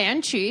lazy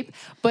and cheap.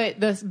 But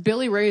the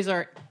Billy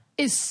razor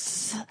is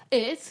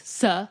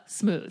so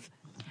smooth.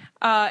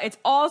 It's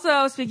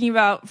also, speaking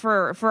about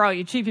for all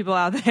you cheap people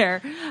out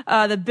there,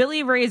 the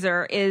Billy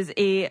razor is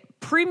a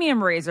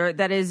premium razor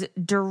that is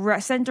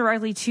sent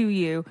directly to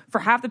you for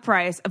half the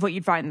price of what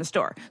you'd find in the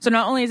store. So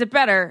not only is it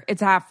better,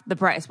 it's half the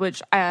price,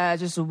 which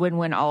just a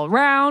win-win all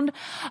around.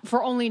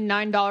 For only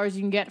 $9,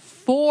 you can get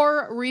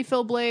 4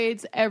 refill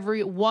blades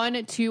every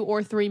 1, 2,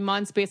 or 3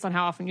 months based on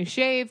how often you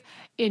shave.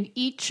 And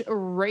each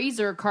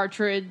razor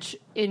cartridge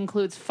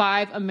includes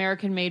 5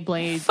 American-made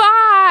blades.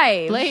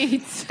 5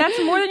 Blades.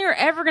 That's more than you're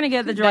ever going to get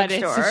at the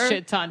drugstore. That is a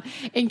shit ton.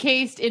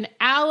 Encased in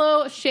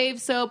aloe shave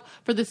soap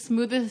for the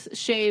smoothest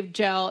shave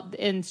gel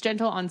and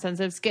gentle on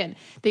sensitive skin.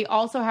 They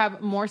also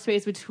have more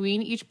space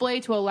between each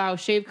blade to allow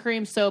shave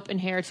cream, soap, and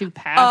hair to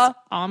pass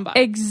on by.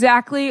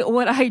 Exactly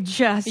what I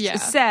just Yeah.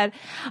 said.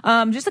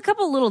 Just a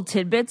couple little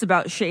tidbits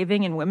about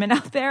shaving and women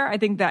out there. I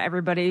think that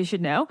everybody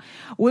should know.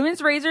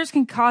 Women's razors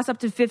can cost up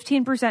to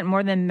 15%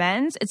 more than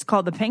men's. It's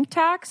called the pink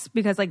tax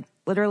because, like,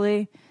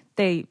 literally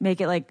they make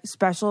it like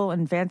special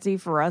and fancy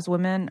for us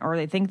women, or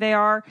they think they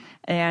are,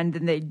 and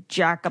then they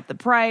jack up the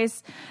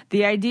price.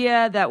 The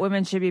idea that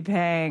women should be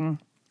paying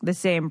the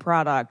same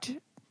product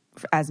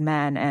as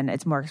men and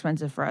it's more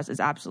expensive for us is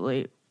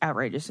absolutely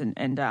outrageous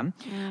and dumb.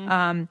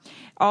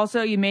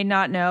 Also, you may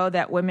not know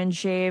that women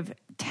shave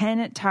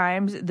 10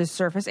 times the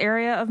surface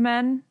area of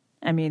men.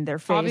 I mean, their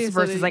face Obviously.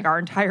 versus like our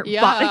entire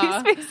Yeah.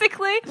 bodies,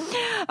 basically.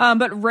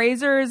 But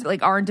razors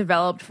like aren't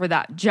developed for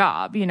that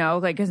job,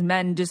 like because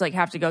men just like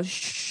have to go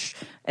shh,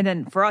 and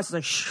then for us it's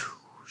like shh.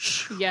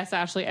 Yes,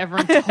 Ashley,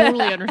 everyone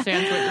totally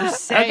understands what you're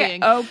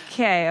saying.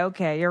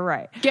 Okay, you're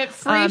right. Get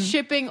free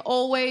shipping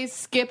always.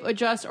 Skip,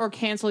 adjust, or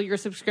cancel your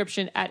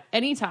subscription at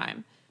any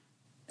time.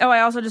 Oh,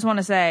 I also just want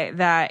to say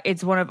that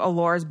it's one of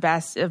Allure's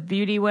best of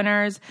beauty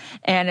winners,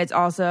 and it's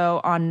also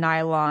on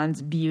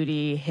Nylon's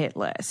beauty hit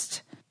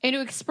list. And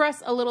to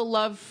express a little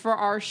love for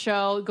our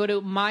show, go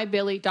to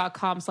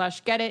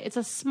mybilly.com/get it. It's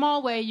a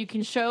small way you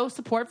can show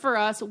support for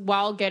us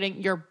while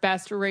getting your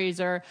best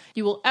razor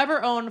you will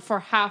ever own for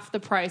half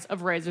the price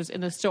of razors in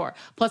the store.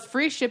 Plus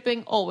free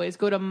shipping always.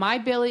 Go to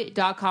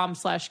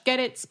mybilly.com/get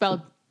it,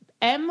 spelled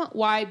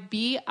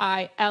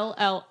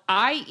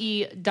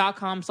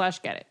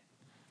MYBILLIE.com/get it.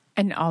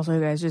 And also,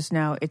 you guys just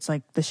know it's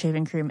like the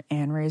shaving cream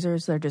and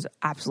razors. They're just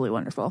absolutely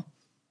wonderful.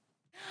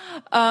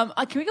 Can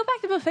we go back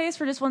to buffets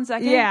for just 1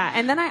 second? Yeah,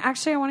 and then I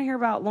want to hear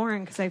about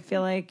Lauren because I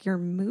feel like you're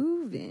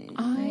moving.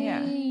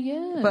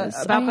 Yes. But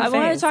about I want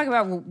buffets. to talk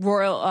about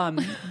Royal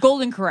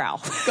Golden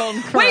Corral.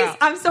 Golden Corral. Wait,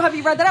 I'm so happy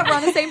you read that up. We're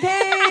on the same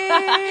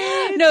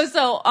page. No,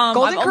 so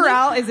Golden I've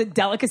Corral is a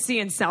delicacy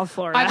in South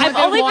Florida. I've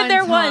only been one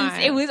there time. once.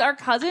 It was our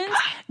cousin's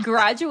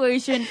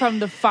graduation from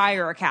the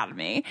fire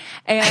academy,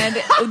 and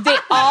they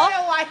all.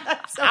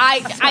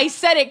 I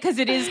said it because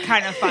it is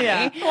kind of funny.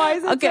 Yeah. Why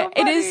is it okay? so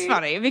It is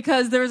funny? funny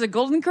because there was a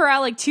Golden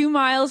Corral like 2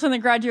 miles from the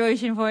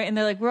graduation point, and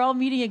they're like, "We're all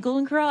meeting at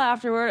Golden Corral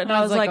afterward." And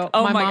I was like,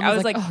 "Oh my!" mom I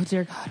was like, "Oh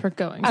dear God, we're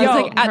going." I was to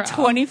like, at Golden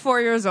Corral.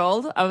 24 years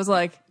old, I was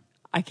like,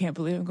 I can't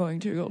believe I'm going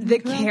to Golden The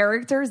Corral.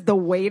 characters, the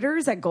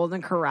waiters at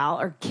Golden Corral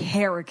are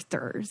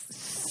characters.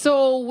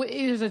 So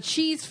there's a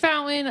cheese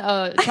fountain,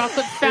 a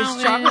chocolate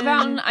fountain. Chocolate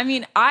fountain. I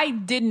mean, I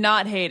did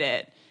not hate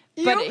it.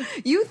 But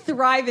You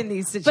thrive in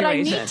these situations. But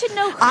I need to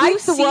know who I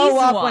sees throw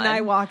up one. when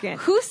I walk in.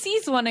 Who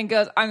sees one and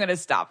goes, I'm going to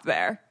stop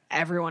there?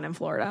 everyone in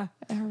Florida.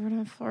 Everyone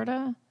in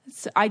Florida.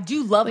 I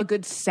do love a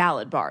good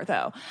salad bar,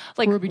 though.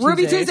 Like Ruby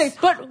Tuesdays.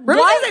 But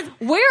why?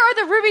 Where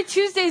are the Ruby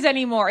Tuesdays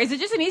anymore? Is it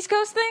just an East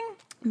Coast thing?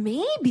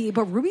 Maybe,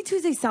 but Ruby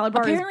Tuesday salad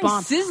bar Apparently, is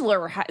bomb.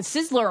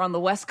 Sizzler on the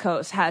West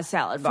Coast has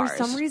salad bars. For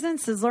some reason,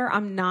 Sizzler,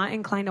 I'm not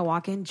inclined to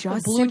walk in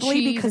just blue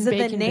simply cheese because and of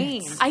the bacon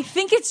name. bits. I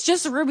think it's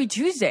just Ruby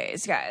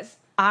Tuesdays, guys.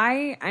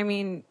 I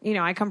mean, you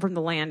know, I come from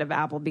the land of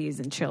Applebee's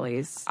and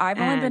Chili's. I've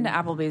only been to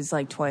and- Applebee's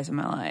like twice in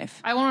my life.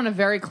 I went on a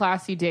very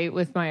classy date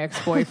with my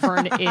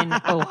ex-boyfriend in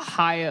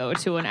Ohio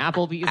to an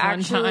Applebee's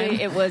Actually, one time.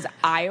 it was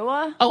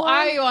Iowa. Oh,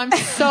 Iowa! I'm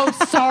so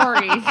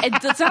sorry.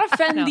 Let's not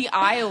offend the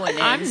Iowans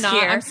I'm not.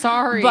 here. I'm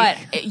sorry. But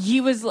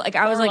he was like,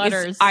 I was Four like,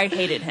 letters. I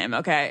hated him,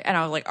 okay? And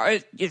I was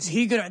like, is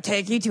he going to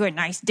take you to a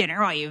nice dinner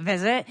while you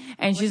visit?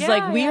 And she's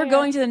like, we are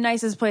going to the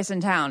nicest place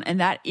in town, and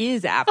that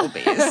is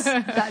Applebee's.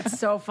 That's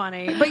so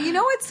funny. But you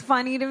know what's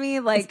funny to me?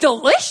 Like, It's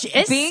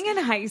delicious. being in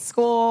high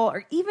school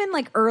or even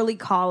like early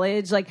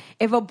college, like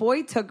if a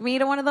boy took me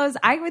to one of those,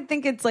 I would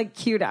think it's like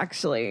cute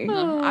actually.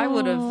 I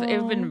would have, it would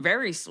have been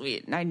very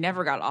sweet. And I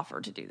never got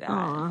offered to do that.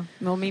 Aw,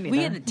 well, me neither.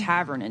 We had a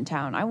tavern in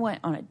town. I went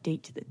on a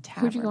date to the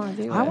tavern. Who'd you go on a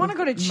date with? I want to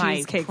go to My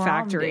Cheesecake prom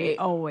Factory. date.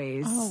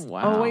 Always. Oh,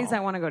 wow. Always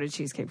I want to go to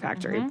Cheesecake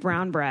Factory.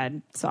 Brown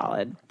bread,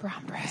 solid.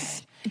 Brown bread.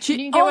 You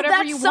can get whatever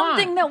that's you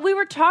something want. that we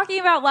were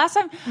talking about last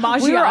time.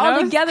 We were all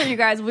Maggiano's? together, you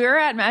guys. We were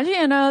at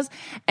Maggiano's,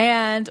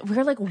 and we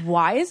were like,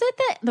 why is it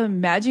that the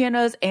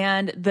Maggiano's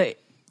and the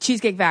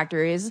Cheesecake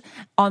Factories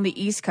on the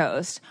East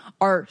Coast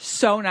are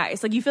so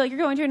nice? Like, you feel like you're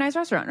going to a nice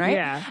restaurant, right?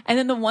 Yeah. And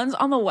then the ones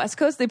on the West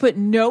Coast, they put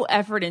no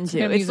effort into.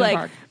 It's amusement like,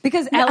 park.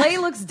 Because LA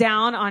looks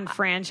down on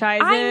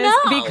franchises. I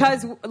know.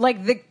 Because like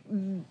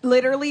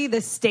literally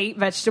the state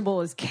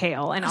vegetable is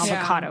kale and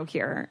avocado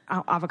here.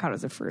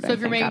 Avocado's a fruit. So if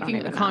you're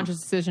making a conscious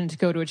decision to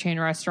go to a chain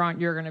restaurant,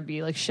 you're going to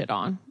be like shit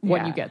on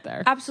when Yeah. you get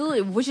there.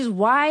 absolutely. Which is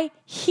why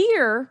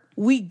here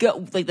we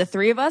go, like the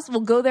three of us will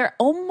go there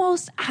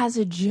almost as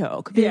a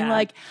joke, being Yeah.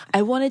 like,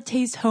 I want to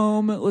taste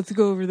home. Let's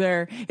go over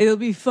there. It'll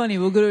be funny.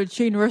 We'll go to a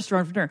chain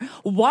restaurant for dinner.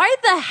 Why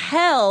the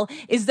hell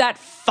is that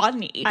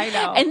funny? I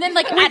know. And then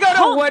like we at go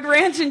home, to Wood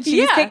Ranch and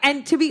Cheesecake. Yeah.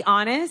 And to be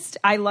honest,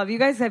 I love you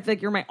guys. I feel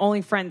like you're my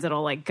only friends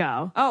that'll like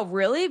go. Oh,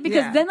 really?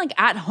 Because Yeah. then, like,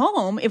 at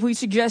home, if we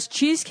suggest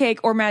cheesecake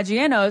or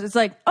Maggiano's, it's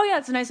like, oh, yeah,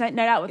 it's a nice night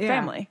out with Yeah.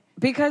 family.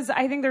 Because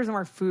I think there's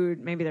more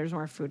food. Maybe there's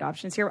more food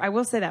options here. I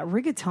will say that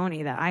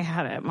rigatoni that I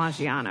had at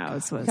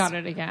Maggiano's was Got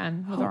it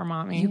again with our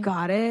mommy. You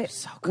got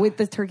it with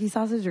the turkey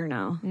sausage or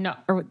no? No.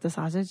 Or with the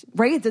sausage?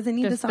 Right? It doesn't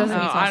need the Just sausage.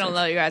 doesn't need I don't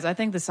know, you guys. I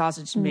think the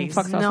sausage makes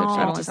fuck sausage. No, I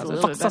don't like just a sausage.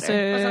 little fuck bit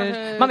better.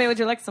 sausage. Mommy, would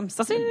you like some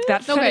sausage?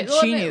 That's Okay,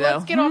 fettuccine, though.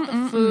 let's get off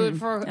the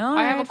food.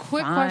 I have a right,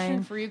 quick fine.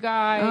 question for you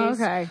guys.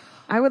 Oh, okay.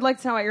 I would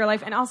like to know about your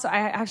life. And also, I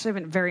actually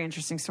have a very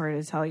interesting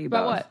story to tell you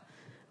About both. what?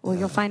 Well,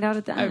 you'll find out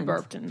at the I end.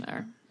 burped in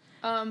there.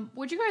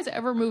 Would you guys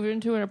ever move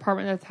into an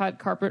apartment that's had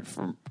carpet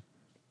for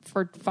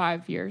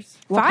 5 years?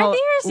 What 5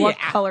 years? What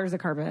Yeah. color is the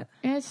carpet?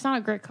 It's not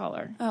a great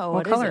color. Oh,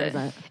 What color is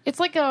it? It's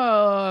like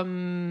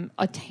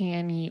a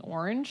tanny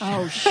orange.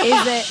 Oh, Is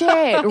it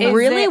Shit, Is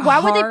really? it Why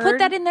would they hard? put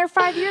that in there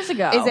 5 years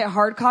ago? Is it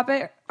hard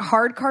carpet,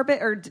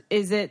 or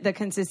is it the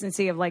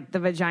consistency of like the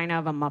vagina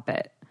of a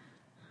Muppet?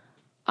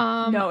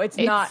 No, it's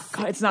not. It's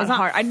not it's not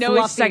hard. I know it's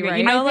fluffy, segment. right?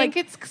 You know, I like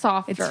think it's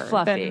softer it's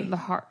fluffy. than the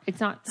hard. It's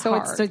not So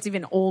hard. it's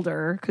even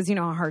older because you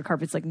know a hard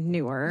carpet's like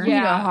newer. you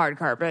know, Yeah. a hard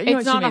carpet. You know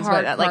It's what she not a means by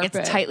hard that. Like it's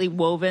carpet. tightly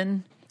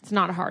woven. It's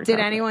not a hard. Did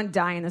carpet. anyone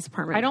die in this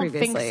apartment I don't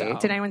think previously? so.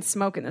 Did anyone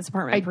smoke in this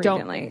apartment I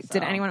don't previously? think so.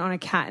 Did anyone own a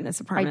cat in this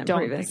apartment don't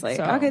think previously?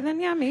 so. Okay,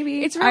 then yeah,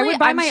 maybe. It's I really- would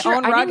buy I'm my sure-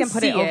 own I rug didn't and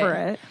put it see over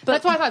it. it.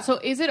 That's what I thought.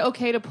 So is it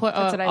okay to put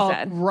That's what I a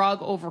said. rug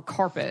over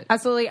carpet?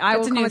 Absolutely, I That's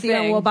will a come new with you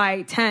and thing. we'll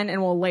buy 10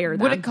 and we'll layer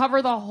them. Would it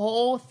cover the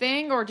whole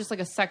thing or just like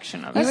a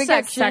section of You it? would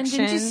get Didn't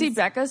you see sections.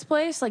 Becca's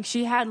place? Like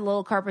she had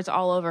little carpets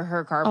all over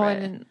her carpet. I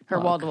didn't her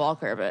look. wall-to-wall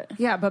carpet.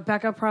 Yeah, but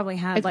Becca probably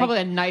had It's like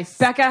probably a nice.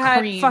 Becca had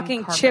cream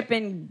fucking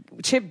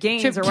carpet. Chip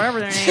Gaines or whatever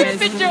their name Chip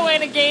is. and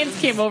Joanna Gaines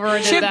came over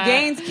and did Chip that.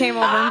 Gaines came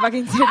over and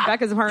fucking did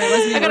Becca's apartment.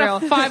 Let's be I got real. a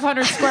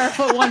 500 square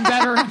foot one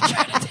bedroom I'm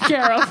trying to take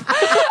care of.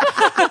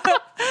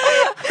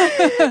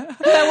 That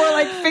we're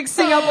like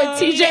fixing up with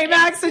TJ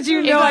Maxx that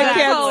you know I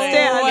can't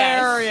stand.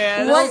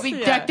 Hilarious. What- It'll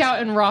be decked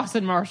out in Ross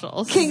and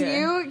Marshalls.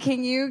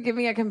 Can you give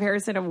me a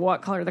comparison of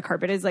what color the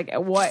carpet is? Like,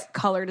 what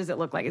color does it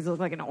look like? Does it look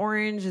like an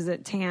orange? Is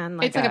it tan?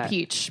 It's like a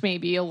peach,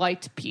 maybe a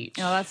light peach.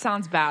 Oh, that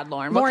sounds bad,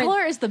 Lauren. Lauren- What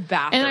color is the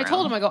bathroom? And I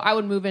told him, I go, I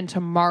would move in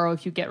tomorrow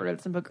if you get rid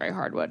of some gray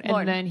hardwood. And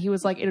Lauren. then he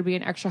was like, it'll be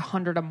an extra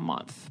 $100 a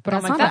month. But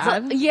I'm That's like, not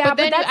that's bad. Yeah, but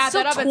then you that's add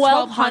that up,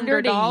 still it's $1,200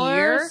 a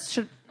year.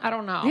 $1,200. I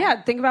don't know.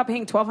 Yeah, think about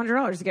paying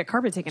 $1,200 to get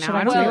carpet taken out.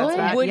 I don't I think do that's it?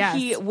 bad. would Yes.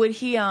 he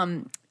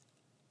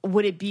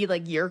would it be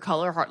like your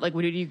color hard? Like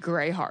would it be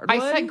gray hardwood?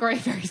 I said gray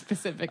very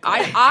specifically.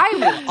 I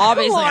would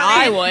obviously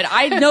I would.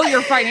 I know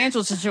your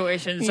financial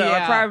situation, so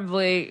Yeah.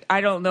 probably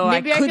I don't know.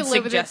 Maybe I could could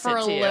live with it suggest for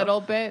a to you.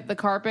 little bit, the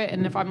carpet,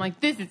 and if I'm like,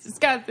 this is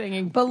disgusting.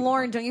 And But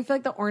Lauren, don't you feel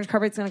like the orange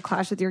carpet's going to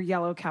clash with your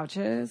yellow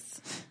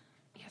couches?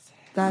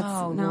 That's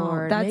Oh no.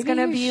 Lord, That's maybe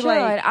gonna you be should.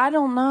 like I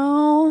don't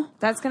know.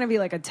 that's gonna be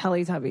like a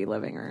Teletubby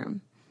living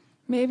room.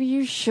 Maybe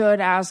you should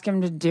ask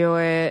him to do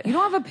it. You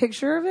don't have a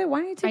picture of it? Why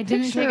don't you take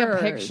pictures? I didn't take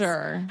a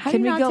picture. How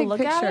Can do you we not go take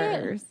look at it?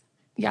 pictures?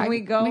 Yeah, Can we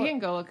go? We can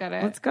go look at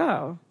it. Let's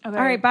go. Okay.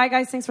 All right, bye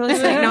guys. Thanks for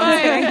listening. No,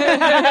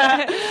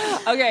 I'm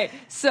kidding. Okay,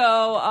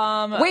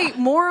 so Wait,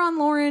 more on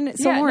Lauren.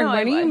 So Yeah, Lauren, no,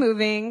 when are you I-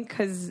 moving?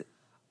 Because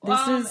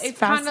this is it's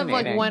kind of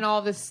like fascinating. when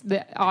all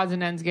the odds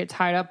and ends get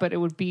tied up, but it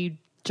would be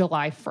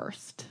July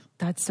 1st.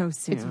 That's so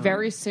soon. It's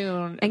very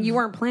soon. And you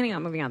weren't planning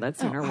on moving out that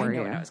soon, or were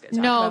you?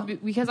 No,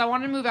 because I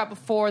want to move out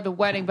before the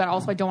wedding, but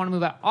also I don't want to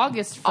move out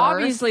August 1st.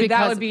 Obviously, that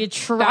because would be a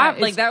trap.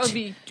 is Like, that would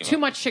be- too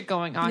much shit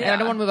going on. And Yeah. I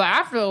don't want to move out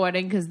after the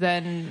wedding because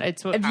then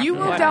it's if you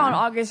moved out on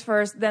August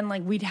 1st, then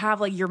like we'd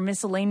have like your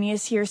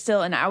miscellaneous here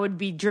still, and I would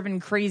be driven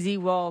crazy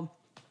while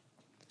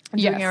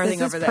doing everything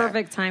This over is there.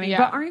 perfect timing. Yeah.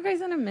 But aren't you guys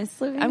gonna miss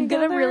living I'm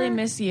together? gonna really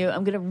miss you.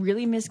 I'm gonna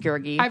really miss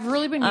Georgie. I've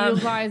really been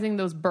utilizing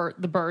those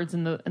the birds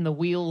and the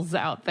wheels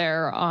out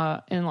there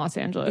in Los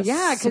Angeles.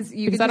 Yeah, because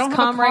you can I just don't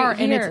come have a car right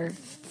and here.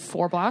 it's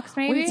 4 blocks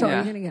maybe. Wait, so are Yeah.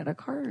 you gonna get a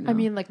car? Or no? I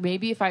mean, like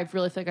maybe if I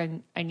really feel like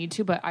I need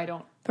to, but I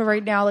don't. but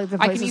right now, like the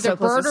I place can is either so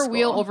close bird to or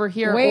wheel school. over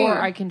here, Wait. or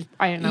I can.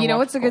 I don't know. you know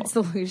what what's a it's good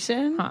called.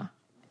 solution? Huh.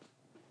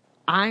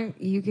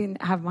 You can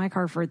have my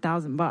car for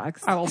 $1,000.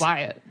 I will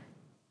buy it.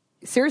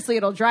 Seriously,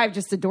 it'll drive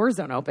just the doors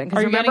don't open. 'Cause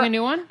Are you remember, getting a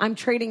new one? I'm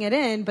trading it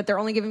in, but they're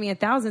only giving me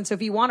 $1,000. So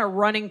if you want a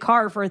running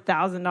car for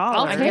 $1,000,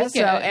 I'll I take guess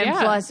so. it, And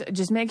yeah. plus,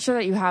 just make sure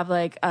that you have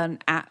like an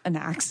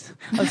axe.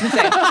 I was gonna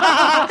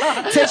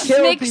say, just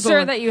make people.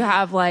 sure that you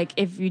have like,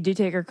 if you do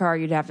take her car,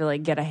 you'd have to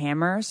like get a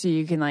hammer so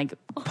you can like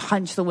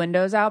punch the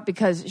windows out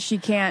because she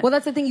can't. well,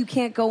 that's the thing. You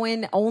can't go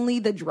in. Only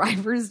the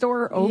driver's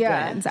door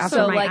opens after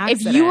so my like,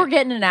 accident. if you were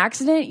getting in an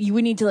accident, you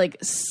would need to like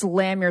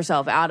slam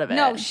yourself out of it.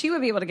 no, she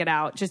would be able to get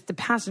out. Just the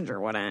passenger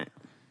wouldn't.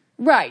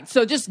 right.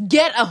 So just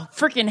get a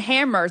freaking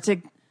hammer to.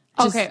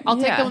 Just, Okay, I'll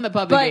take yeah. the one that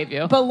Bubby gave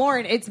you. But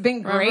Lauren, it's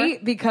been great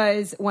Remember?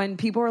 because when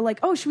people are like,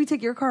 "Oh, should we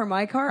take your car or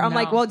my car?" I'm No.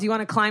 like, "Well, do you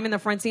want to climb in the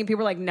front seat?" And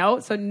people are like, "No."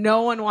 So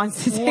no one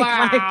wants to take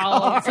my Wow.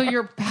 car. So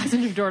your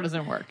passenger door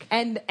doesn't work.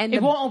 and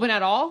It won't open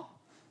at all.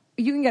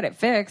 you can get it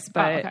fixed,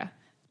 but Oh, okay.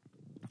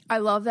 I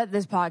love that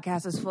this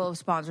podcast is full of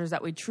sponsors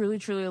that we truly,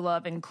 truly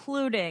love,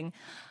 including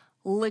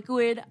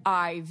Liquid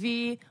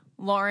IV.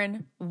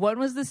 Lauren, when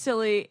was the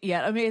silly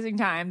yet amazing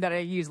time that I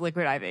used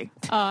Liquid IV?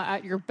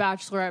 At your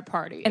bachelorette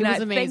party. And it was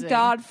I amazing. thank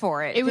God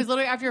for it. It was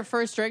literally after your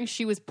first drink,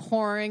 she was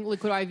pouring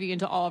Liquid IV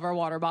into all of our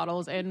water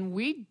bottles, and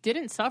we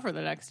didn't suffer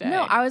the next day.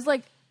 No, I was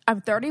like,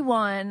 I'm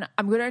 31.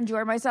 I'm going to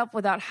enjoy myself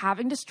without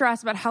having to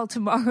stress about how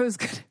tomorrow's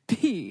going to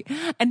be.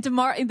 And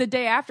tomorrow, the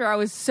day after, I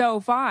was so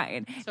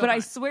fine. But I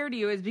fine. swear to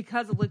you, it's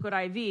because of Liquid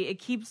IV. It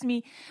keeps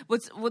me.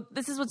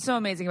 This is what's so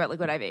amazing about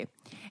Liquid IV.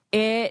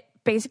 It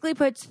basically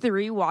puts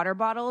 3 water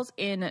bottles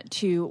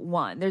into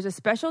one. There's a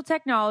special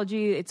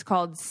technology. It's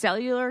called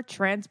cellular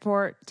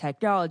transport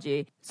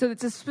technology. So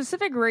it's a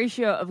specific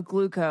ratio of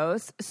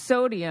glucose,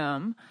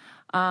 sodium,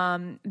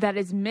 that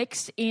is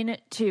mixed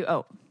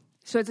into.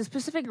 So it's a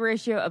specific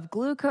ratio of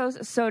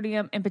glucose,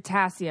 sodium, and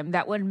potassium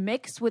that when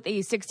mixed with a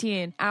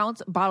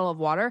 16-ounce bottle of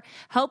water,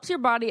 helps your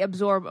body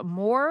absorb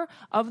more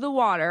of the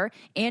water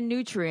and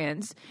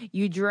nutrients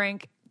you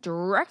drink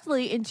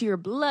directly into your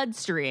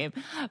bloodstream.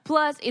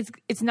 Plus, it's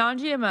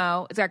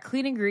non-GMO, it's got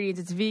clean ingredients,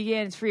 it's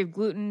vegan, it's free of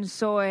gluten,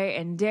 soy,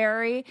 and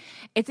dairy.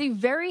 It's a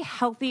very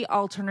healthy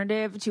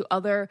alternative to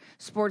other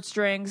sports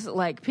drinks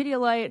like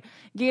Pedialyte,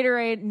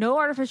 Gatorade, no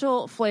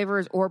artificial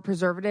flavors or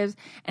preservatives,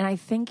 and I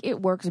think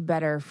it works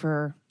better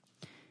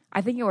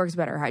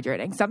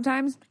hydrating.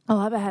 Sometimes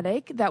I'll have a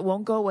headache that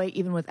won't go away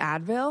even with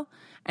Advil,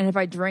 and if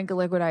I drink a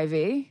Liquid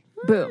IV,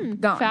 boom,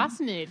 gone.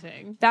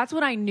 Fascinating. That's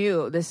when I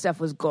knew this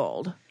stuff was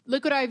gold.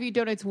 Liquid IV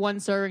donates 1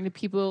 serving to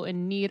people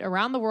in need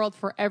around the world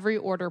for every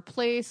order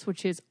placed,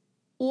 which is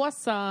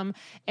awesome.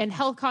 And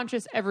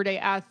health-conscious everyday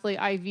athlete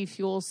IV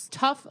fuels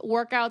tough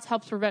workouts,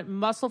 helps prevent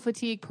muscle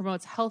fatigue,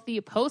 promotes healthy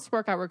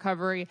post-workout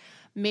recovery,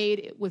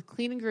 made with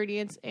clean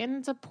ingredients, and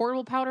it's a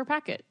portable powder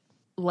packet.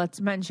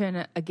 Let's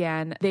mention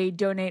again, they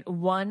donate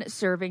 1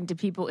 serving to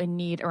people in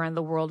need around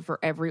the world for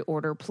every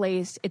order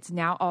placed. It's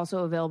now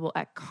also available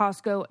at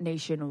Costco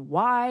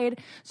nationwide.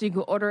 So you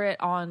can order it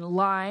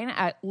online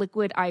at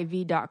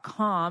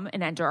liquidiv.com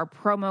and enter our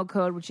promo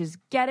code, which is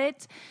GET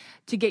IT,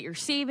 to get your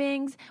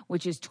savings,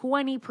 which is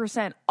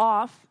 20%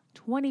 off.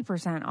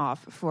 20%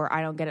 off for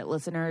I Don't Get It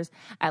listeners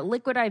at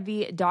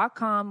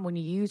liquidiv.com when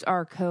you use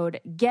our code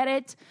GET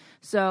IT.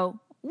 So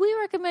we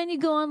recommend you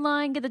go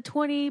online, get the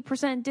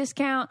 20%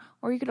 discount,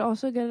 or you could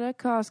also get it at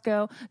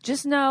Costco.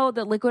 Just know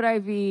that Liquid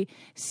IV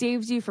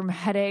saves you from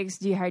headaches,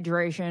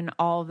 dehydration,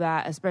 all of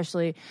that,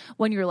 especially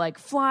when you're like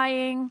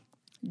flying,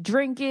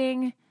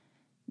 drinking,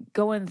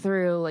 going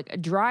through like a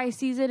dry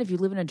season. If you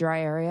live in a dry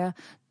area,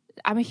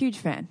 I'm a huge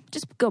fan.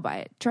 Just go buy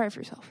it. Try it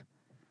for yourself.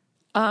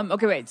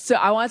 Okay, wait. So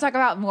I want to talk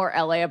about more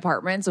LA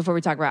apartments before we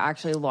talk about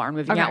actually Lauren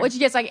moving out. Which,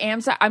 yes, I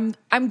am.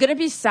 I'm gonna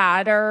be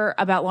sadder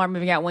about Lauren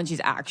moving out when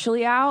she's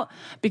actually out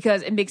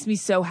because it makes me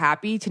so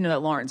happy to know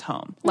that Lauren's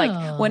home.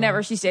 Like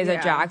whenever she stays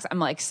at Jack's, I'm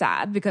like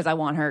sad because I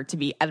want her to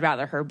be. I'd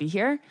rather her be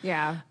here.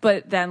 Yeah.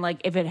 But then,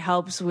 like, if it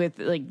helps with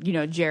like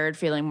Jared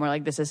feeling more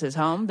like this is his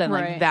home, then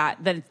like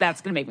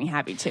that's gonna make me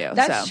happy too.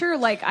 That's true.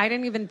 Like I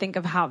didn't even think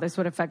of how this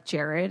would affect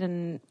Jared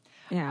and.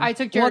 Yeah. I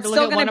took Jared to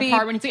look at one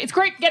apartment. It's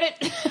great. Get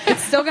it.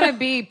 It's still going to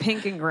be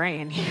pink and gray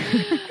in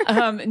here.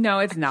 No,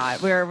 it's not.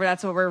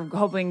 That's what we're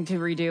hoping to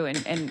redo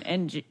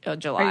in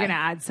July. Are you going to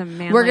add some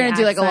manly We're going to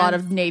do like a accents? lot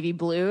of navy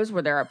blues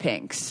where there are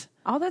pinks.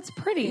 Oh, that's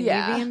pretty.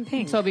 Yeah. Navy and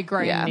pink. So it'll be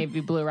gray and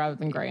navy blue rather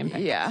than gray and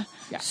pink. Yeah.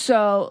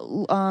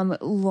 So,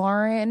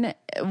 Lauren,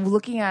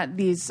 looking at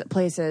these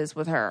places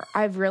with her,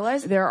 I've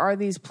realized there are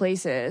these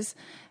places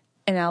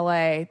in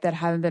LA that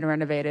haven't been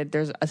renovated.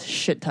 There's a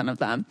shit ton of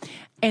them.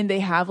 And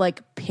they have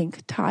like pink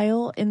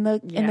tile in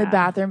the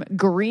bathroom,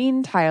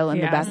 green tile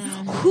in the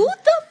bathroom. Who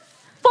the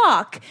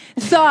fuck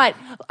thought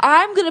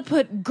I'm gonna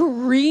put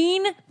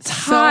green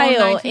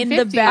tile in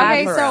the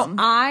bathroom?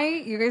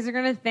 Okay, so you guys are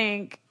gonna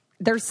think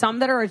there's some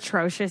that are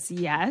atrocious,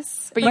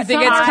 yes. But you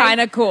think it's kind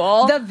of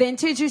cool? The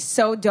vintage is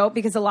so dope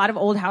because a lot of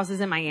old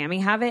houses in Miami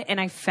have it. And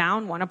I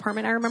found one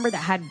apartment I remember that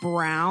had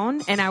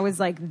brown. And I was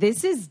like,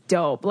 this is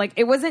dope. Like,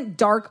 it wasn't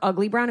dark,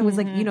 ugly brown. It was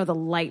like, the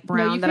light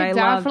brown that I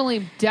love.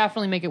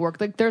 Definitely make it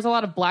work. Like, there's a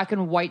lot of black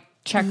and white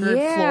checkered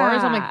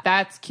floors. I'm like,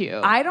 that's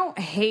cute. I don't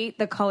hate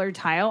the colored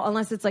tile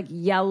unless it's like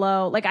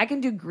yellow. Like, I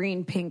can do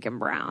green, pink, and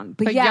brown.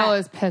 But yellow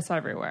is piss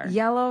everywhere.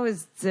 Yellow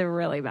is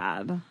really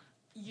bad.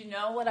 You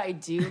know what I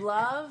do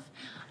love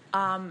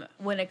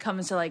when it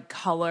comes to like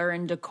color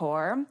and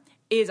decor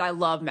is I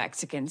love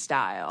Mexican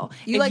style.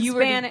 You like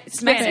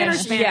Mexican or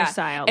Spanish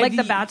style? Like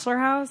the Bachelor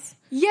House?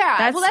 Yeah.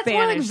 That's well, that's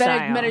more like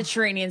Spanish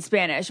Mediterranean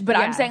Spanish. But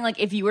I'm saying like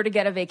if you were to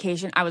get a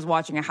vacation, I was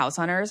watching a House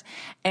Hunters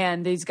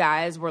and these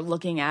guys were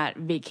looking at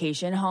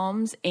vacation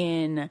homes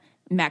in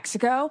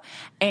Mexico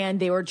and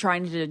they were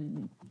trying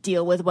to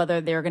deal with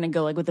whether they were going to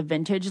go like with the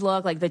vintage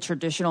look, like the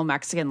traditional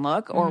Mexican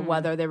look, or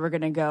whether they were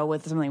going to go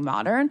with something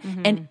modern.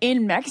 And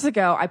in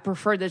Mexico, I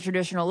prefer the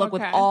traditional look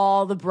with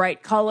all the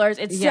bright colors.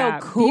 It's so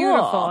cool.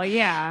 Beautiful,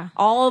 yeah.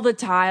 All the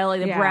tile,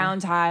 like the brown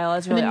tile.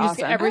 It's really and then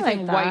awesome.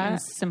 Everything white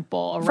and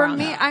simple around For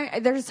me,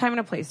 there's a time and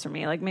a place for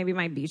me. Like maybe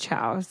my beach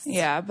house.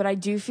 Yeah, but I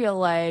do feel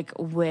like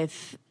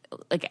with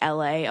like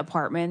LA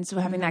apartments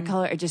having that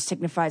color, it just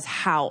signifies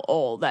how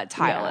old that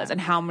tile is and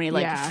how many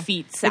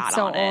feet sat it's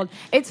so on old.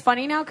 it. It's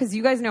funny now because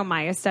you guys know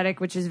my aesthetic,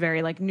 which is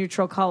very like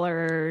neutral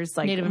colors,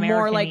 like Native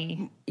more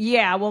American-y.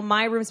 like well,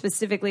 my room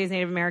specifically is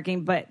Native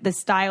American, but the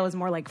style is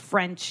more like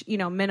French,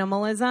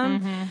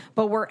 minimalism.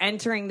 But we're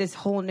entering this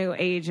whole new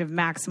age of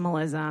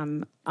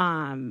maximalism.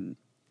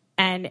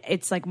 And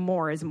it's like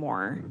more is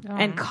more,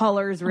 and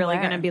color is really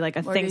going to be like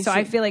a thing. So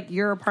I feel like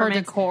your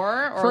apartment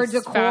for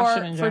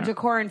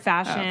decor and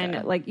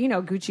fashion, like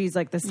Gucci's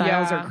like the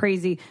styles are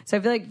crazy. So I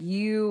feel like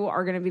you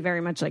are going to be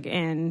very much like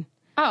in.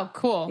 Oh,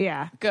 cool.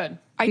 Yeah, good.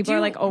 People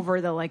are like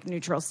over the like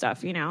neutral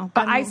stuff,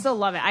 But I still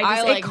love it.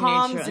 It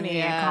calms me.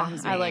 Yeah. It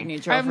calms me. I like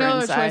neutral. I have no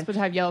other choice but to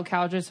have yellow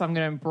couches, so I'm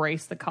going to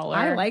embrace the color.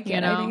 I like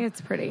it. I think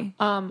it's pretty.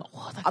 But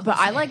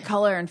I like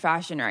color and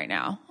fashion right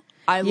now.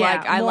 I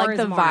like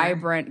the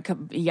vibrant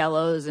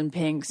yellows and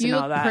pinks and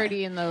all that. You look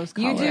pretty in those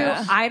colors. You do.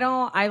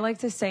 I like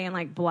to stay in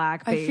like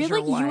black, beige, I feel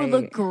like you would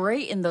look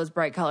great in those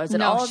bright colors.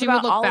 No, she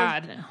would look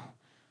bad.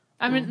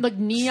 I mean, like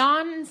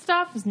neon and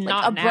stuff is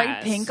not like a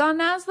bright pink on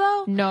Naz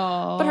though.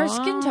 No, but her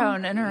skin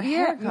tone and her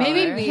hair color.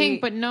 Maybe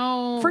pink, but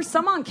no for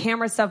some on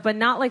camera stuff, but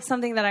not like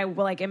something that I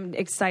like am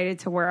excited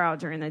to wear out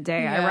during the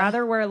day. I'd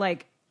rather wear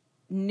like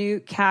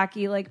nude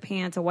khaki like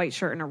pants, a white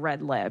shirt, and a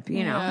red lip.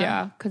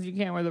 Yeah, because you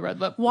can't wear the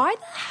red lip. Why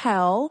the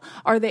hell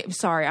are they?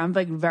 Sorry, I'm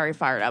like very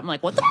fired up. I'm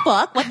like, what the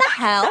fuck? What the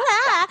hell?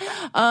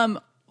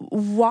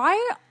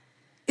 Why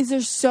is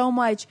there so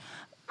much?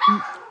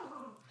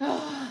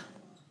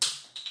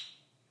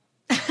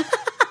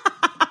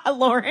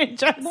 Lauren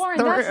that's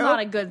not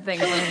a good thing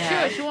for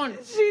her.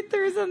 She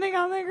threw something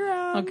on the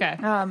ground. Okay.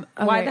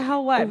 Why the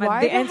hell? What?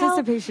 Why the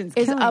anticipation's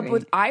is killing up me.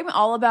 with? I'm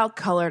all about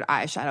colored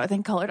eyeshadow. I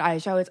think colored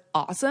eyeshadow is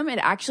awesome. It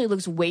actually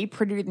looks way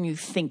prettier than you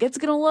think it's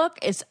gonna look.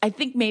 I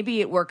think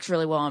maybe it works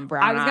really well on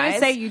brown eyes. I was gonna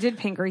say you did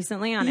pink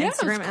recently on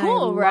Instagram. It was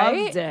cool, and I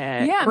right? loved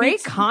it. Yeah,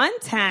 great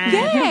content.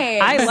 Yay.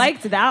 I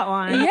liked that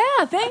one.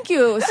 Yeah, thank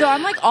you. So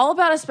I'm like all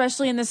about,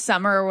 especially in the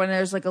summer when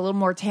there's like a little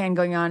more tan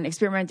going on,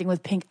 experimenting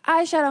with pink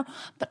eyeshadow.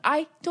 But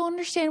I don't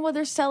understand why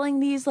they're selling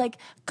these like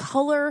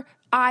color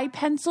eye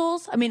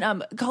pencils. I mean,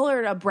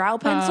 colored brow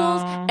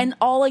pencils and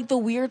all like the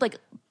weird like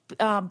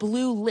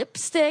blue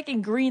lipstick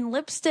and green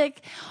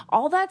lipstick,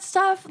 all that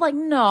stuff. Like,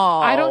 no,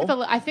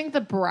 I think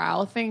the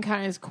brow thing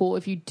kind of is cool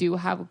if you do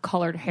have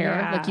colored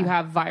hair, like you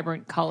have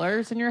vibrant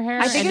colors in your hair.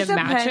 I think and it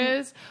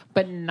matches,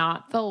 but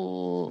not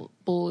the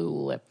blue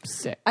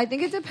lipstick. I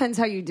think it depends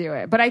how you do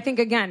it. But I think,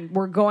 again,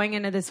 we're going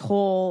into this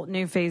whole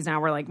new phase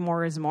now where, like,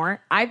 more is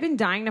more. I've been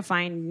dying to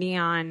find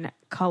neon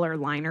color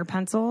liner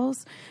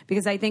pencils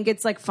because I think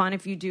it's, like, fun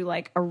if you do,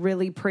 like, a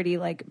really pretty,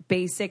 like,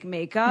 basic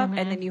makeup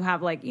and then you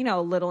have, like, you know,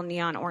 a little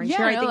neon orange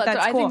here. I think that's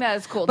cool. I think that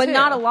is cool, but too.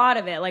 not a lot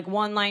of it. Like,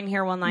 one line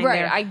here, one line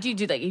there. Right, I do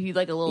that if you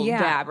like a little Yeah,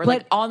 dab or but-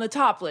 like on the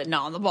top lid,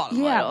 not on the bottom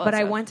lid. Yeah, all but that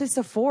I stuff. went to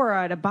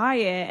Sephora to buy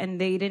it and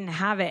they didn't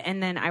have it.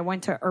 And then I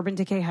went to Urban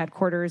Decay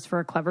headquarters for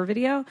a Clever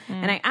video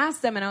and I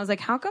asked them and I was like,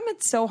 how come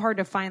it's so hard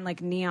to find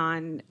like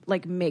neon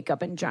like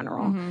makeup in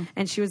general?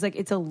 And she was like,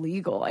 it's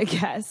illegal, I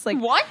guess. Like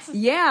What?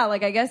 Yeah,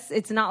 like I guess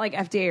it's not like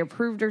FDA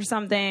approved or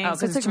something. Oh,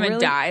 'cause it's it's too many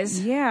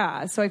dyes?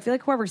 Yeah. So I feel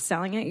like whoever's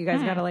selling it, you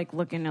guys gotta like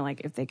look into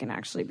like if they can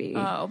actually be.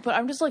 Oh, but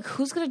I'm just like,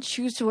 who's gonna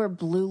choose to wear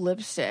blue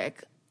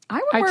lipstick? I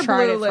would I wear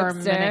tried blue it for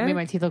lipstick. a minute. Made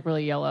my teeth look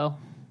really yellow.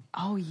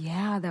 Oh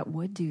yeah, that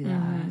would do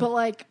that. But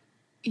like,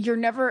 you're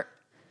never.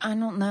 I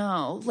don't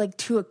know, like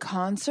to a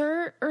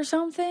concert or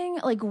something.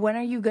 Like, when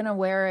are you gonna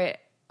wear it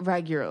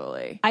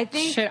regularly? I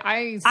think Shit,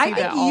 I see I that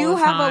think all you the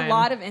have time. a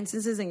lot of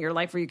instances in your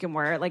life where you can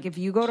wear it. Like if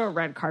you go to a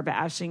red carpet,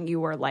 Ashling, you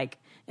wear like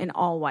an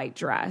all white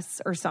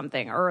dress or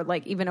something, or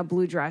like even a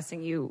blue dress,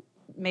 and you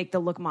make the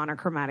look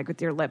monochromatic with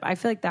your lip. I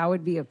feel like that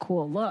would be a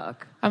cool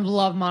look. I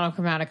love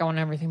monochromatic. I want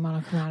everything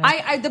monochromatic.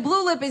 I the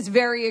blue lip is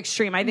very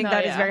extreme. I think No,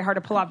 that is yeah. very hard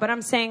to pull off. But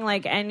I'm saying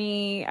like I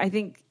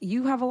think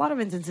you have a lot of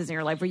instances in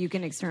your life where you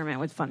can experiment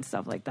with fun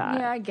stuff like that.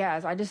 Yeah, I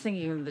guess. I just think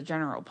even the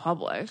general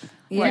public.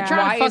 Yeah. Like, Trying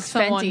why to fuck is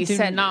someone, Fenty do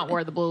sent- not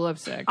wear the blue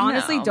lipstick.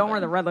 Honestly, No, don't but- wear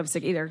the red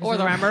lipstick either. Or Or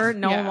the- remember,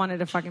 no yeah. one wanted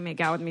to fucking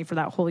make out with me for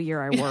that whole year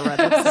I wore red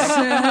lipstick.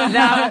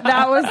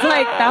 that was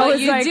like But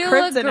was you like do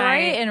kryptonite. look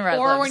great in red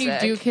Or lipstick. when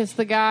you do kiss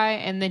the guy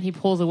and then he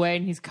pulls away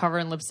and he's covered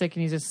in lipstick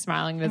and he's just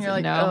smiling and And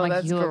doesn't you're like, know. oh, I'm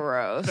that's you look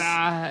gross.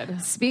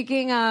 bad.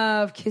 Speaking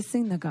of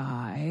kissing the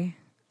guy,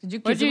 Did you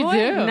kiss What'd a you boy?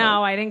 do?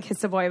 no, I didn't kiss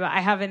the boy, but I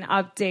have an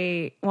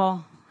update.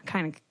 Well,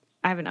 I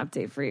have an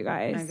update for you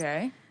guys.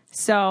 Okay.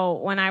 So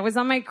when I was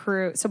on my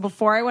cruise, so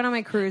before I went on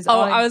my cruise, Oh,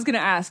 all I was gonna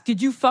ask.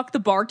 Did you fuck the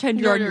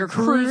bartender on your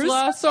cruise?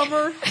 last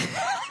summer?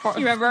 You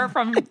remember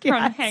from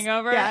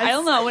Hangover? Yes. I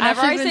don't know. Whenever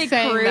Ashley's I been say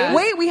saying cruise, that.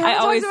 Wait, we I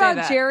haven't always talked say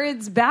about that.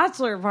 Jared's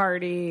bachelor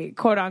party,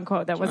 quote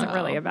unquote. That wasn't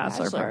really a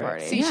bachelor, bachelor party.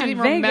 party. See, you Yeah, should in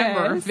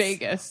remember Vegas.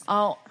 Vegas.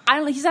 Oh, I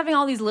don't know. He's having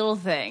all these little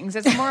things.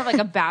 It's more of like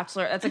a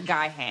bachelor. That's a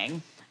guy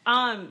hang.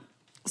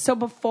 So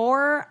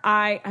before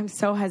I'm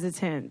so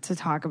hesitant to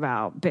talk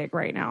about Big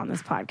right now on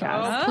this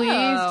podcast.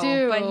 Please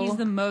do. But he's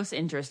the most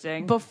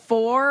interesting.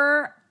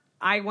 Before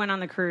I went on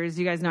the cruise,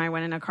 you guys know I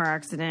went in a car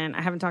accident.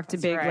 I haven't talked to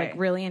Big right. like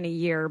really in a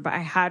year, but I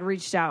had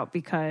reached out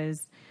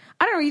because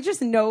I don't know, he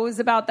just knows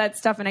about that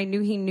stuff, and I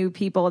knew he knew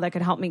people that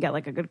could help me get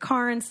like a good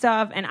car and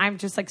stuff, and I'm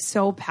just like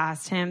so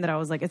past him that I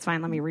was like, it's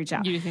fine, let me reach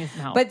out. You just need some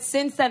help. But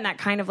since then, that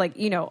kind of like,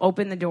 you know,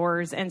 opened the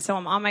doors, and so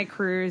I'm on my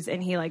cruise,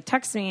 and he like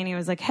texted me, and he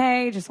was like,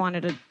 hey, just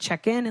wanted to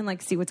check in and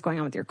like see what's going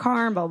on with your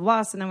car, and blah, blah,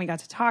 blah. So then we got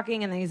to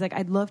talking, and then he's like,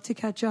 I'd love to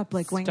catch up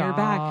like when you're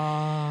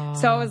back.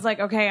 So I was like,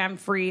 okay, I'm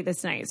free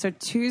this night. So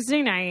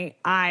Tuesday night,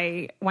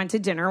 I went to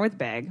dinner with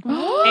Big.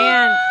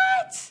 And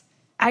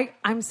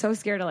I'm so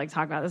scared to like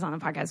talk about this on the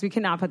podcast. We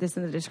cannot put this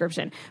in the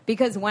description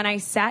because when I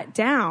sat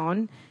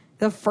down,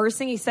 the first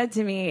thing he said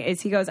to me is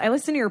he goes, I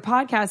listened to your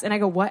podcast, and I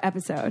go, what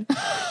episode?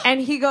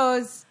 And he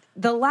goes,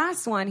 the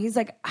last one. He's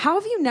like, how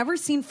have you never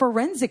seen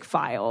Forensic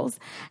Files?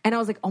 And I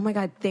was like, oh my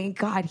God, thank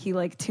God he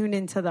like tuned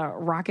into the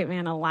Rocket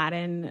Man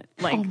Aladdin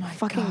like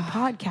fucking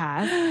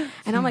podcast.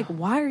 And I'm like,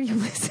 why are you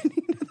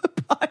listening to the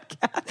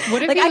podcast?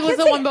 What if Like, he I was can't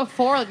the say- one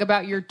before, like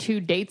about your 2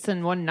 dates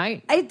in one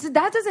night?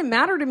 That doesn't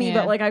matter to me, Yeah.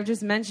 but like I've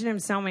just mentioned him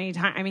so many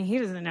times. I mean, he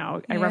doesn't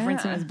know. I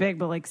reference him as Big,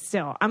 but like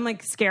still, I'm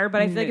like scared.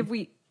 But I feel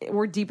like if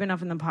we're deep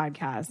enough in the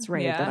podcast,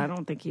 right, Yeah. that I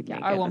don't think he'd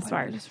make I it won't this put it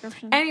far. in the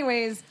description.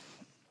 Anyways,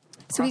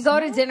 so we go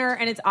to dinner,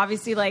 and it's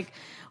obviously like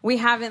we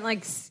haven't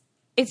like.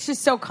 It's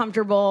just so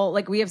comfortable.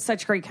 Like we have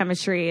such great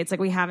chemistry. It's like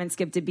we haven't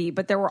skipped a beat.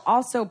 But there were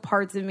also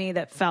parts of me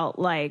that felt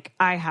like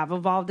I have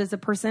evolved as a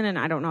person, and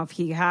I don't know if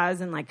he has.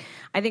 And like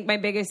I think my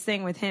biggest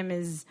thing with him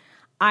is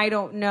I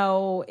don't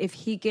know if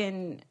he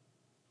can.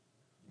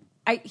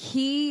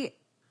 He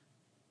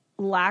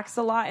lacks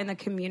a lot in the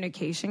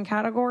communication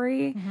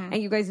category.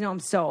 And you guys know I'm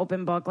so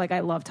open book. Like I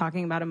love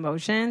talking about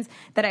emotions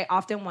that I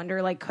often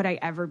wonder, like, could I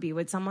ever be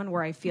with someone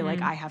where I feel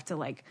like I have to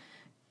like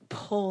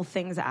pull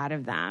things out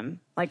of them,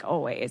 like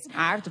always.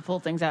 I have to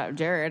pull things out of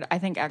Jared. I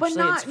think actually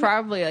not- it's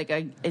probably like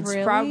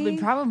Really?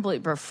 probably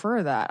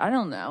prefer that. I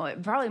don't know.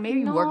 It probably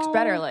maybe works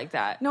better like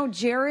that. No,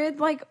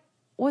 Jared like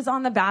was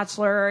on The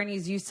Bachelor, and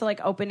he's used to like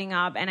opening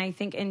up. And I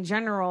think in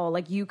general,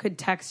 like you could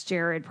text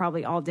Jared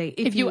probably all day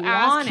if If you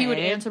ask, wanted. he would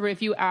answer. But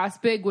if you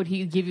ask Big, would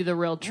he give you the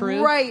real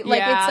truth? Right. Like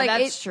Yeah, it's like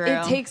that's true.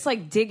 it takes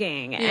like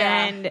digging.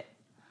 And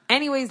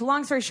anyways,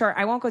 long story short,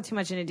 I won't go too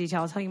much into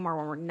detail. I'll tell you more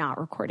when we're not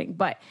recording.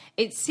 But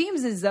it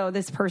seems as though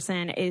this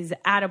person is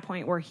at a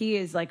point where he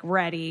is like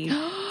ready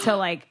to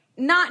like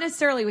not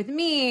necessarily with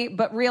me,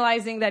 but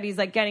realizing that he's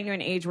like getting to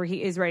an age where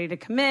he is ready to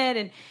commit.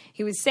 And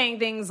he was saying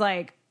things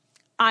like,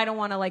 I don't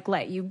want to like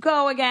let you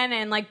go again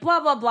and like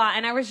blah blah blah.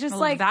 And I was just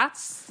like,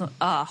 that's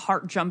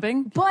heart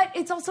jumping. but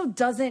it also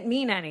doesn't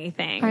mean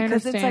anything I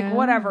because it's like understand.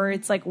 whatever.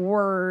 It's like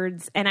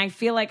words, and I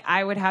feel like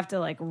I would have to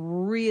like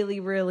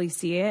really, really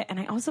see it. And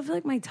I also feel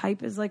like my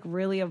type is like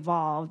really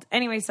evolved.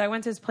 Anyway, so I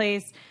went to his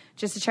place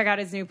just to check out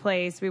his new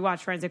place. We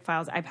watched Forensic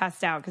Files. I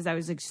passed out because I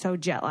was like so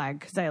jet lagged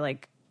because I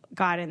like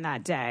got in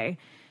that day,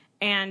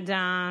 and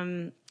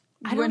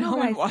I don't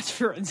know. and watched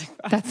Forensic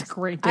Files. That's a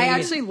great. I date.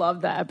 actually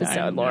loved that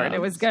episode, Lauren.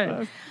 It was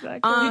good.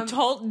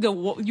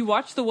 You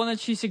watched the one that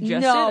she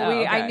suggested. No, Oh,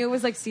 okay. I knew it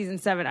was like season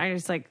 7. I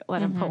just like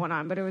let him put one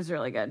on, but it was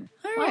really good.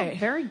 All Wow, right.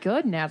 very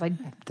good, Naz. Like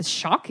the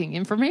shocking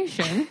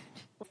information.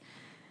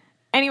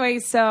 Anyway,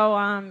 so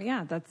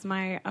yeah, that's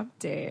my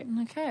update.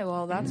 Okay,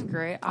 well that's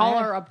great. All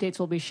our updates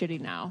will be shitty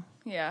now.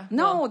 yeah.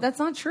 No, that's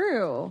not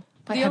true.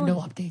 I have no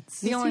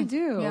updates. Yes, you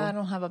do. Yeah, I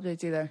don't have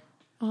updates either.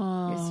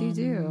 Yes, you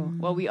do.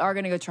 Well, we are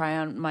going to go try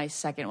on my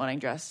second wedding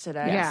dress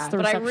today. Yes, the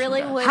but I reception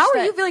really dress. wish. How are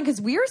that- you feeling? Because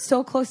we are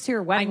so close to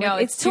your wedding. I know,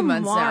 Like, it's 2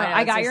 months now. tomorrow. Yeah,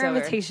 I it's got just your so weird.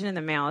 invitation in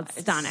the mail. It's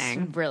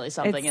stunning. It's really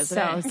something, It's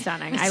isn't so it?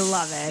 stunning. I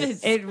love it.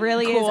 It's It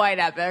really is. quite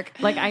epic.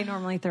 Like I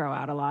normally throw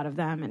out a lot of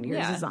them, and yours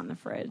Yeah. is on the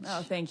fridge.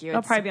 Oh, thank you.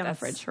 It'll probably be on the That's-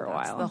 fridge for a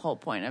that's while. the whole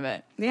point of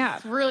it. Yeah.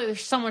 Really,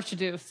 there's so much to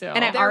do still.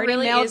 And I There already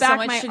really mailed is back so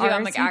much my to do.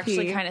 I'm like RSVP.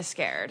 actually kind of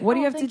scared. What do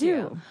you have to thank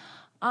do?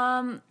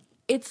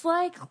 It's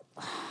like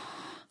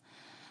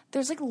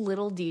there's like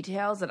little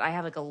details that I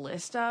have like a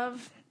list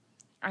of.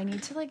 I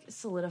need to like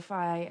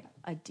solidify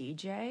a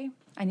DJ.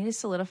 I need to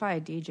solidify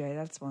a DJ.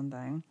 That's one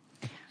thing.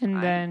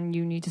 and then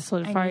you need to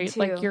solidify need to-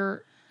 like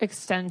your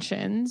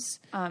extensions.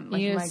 Like you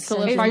need my to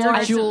solidify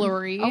extensions. your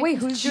Lauren- jewelry. Oh wait,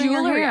 who's doing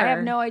your Jewelry. hair? I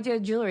have no idea.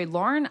 Jewelry.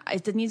 Lauren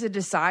needs to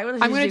decide whether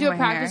she's I'm going to do a doing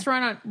my practice hair.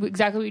 run on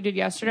exactly what you did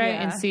yesterday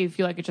and Yeah. see if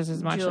you like it just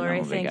as much. and then Jewelry.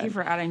 we'll be Thank good. you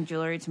for adding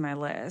jewelry to my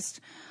list.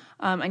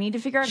 I need to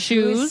figure out who's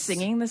Shoes.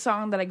 singing the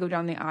song that I go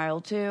down the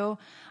aisle to.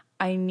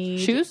 I need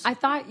shoes. I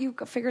thought you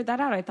figured that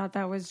out. I thought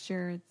that was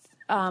your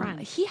friend.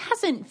 He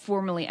hasn't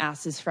formally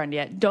asked his friend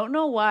yet. Don't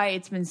know why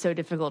it's been so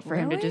difficult for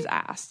him to Really? just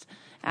ask.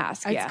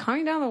 It's Yeah,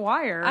 coming down the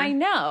wire. I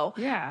know.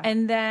 Yeah.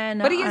 and then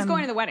But he is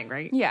going to the wedding,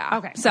 right? Yeah.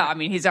 Okay. So I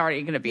mean, he's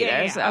already going to be Yeah,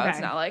 there. yeah, So okay. it's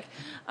not like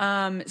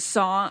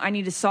song. I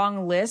need a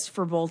song list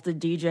for both the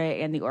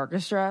DJ and the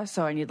orchestra.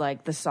 So I need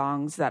like the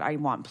songs that I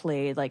want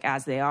played like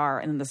as they are,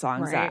 and then the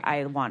songs Right. that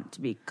I want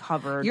to be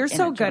covered. You're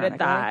so good at dramatically.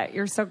 that.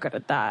 You're so good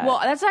at that. Well,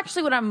 that's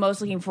actually what I'm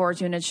most looking forward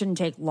to, and it shouldn't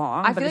take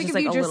long. I but feel it's like just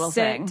if you a just little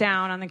sit thing.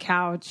 down on the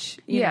couch,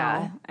 you Yeah.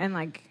 know, and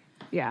like,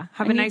 have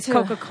a need nice to-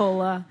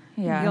 Coca-Cola,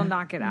 Yeah. you'll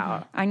knock it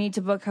out. I need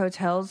to book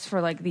hotels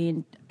for like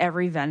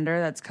every vendor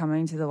that's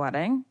coming to the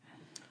wedding.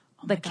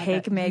 The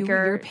cake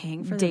maker, You're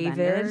paying for David.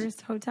 the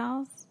vendors'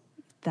 hotels?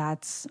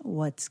 That's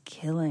what's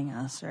killing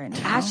us right now.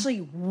 Actually,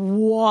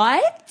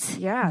 what?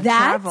 Yeah,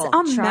 That's travel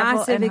a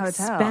massive and hotel.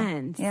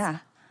 expense. Yeah,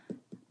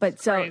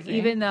 but so crazy.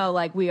 even though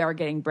like we are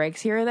getting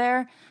breaks here or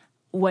there,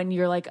 when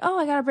you're like, oh,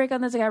 I got to break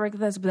on this, I got to break on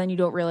this, but then you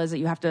don't realize that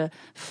you have to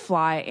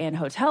fly and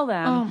hotel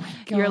them. Oh my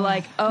God. You're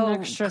like, oh,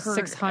 An extra Kurt,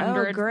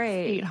 600, oh,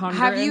 great. 800.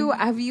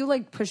 Have you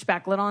like pushed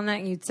back a little on that?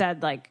 And you'd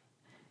said like,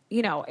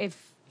 you know, if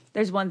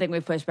There's one thing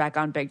we've pushed back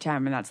on big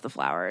time, and that's the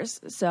flowers.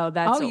 So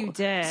that's Oh, you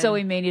did. So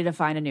we may need to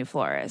find a new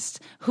florist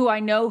who I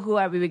know who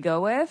we would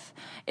go with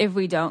if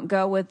we don't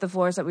go with the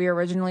florist that we were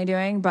originally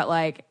doing. But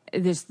like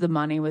the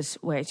money was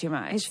way too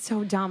much. it's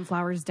so dumb,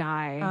 flowers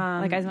die.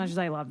 Like as much as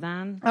I love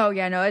them. Oh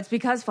yeah, no, it's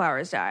because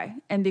flowers die,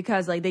 and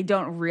because like they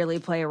don't really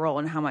play a role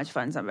in how much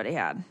fun somebody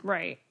had.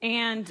 Right.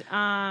 And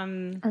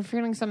I'm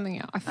feeling something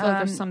else. I feel like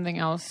there's something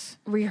else.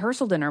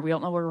 Rehearsal dinner. We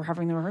don't know where we're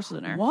having the rehearsal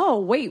dinner. whoa,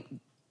 wait,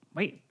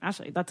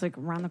 Ashley, that's like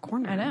around the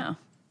corner. I know.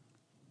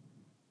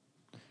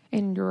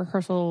 In your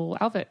rehearsal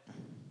outfit.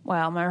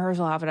 Well, my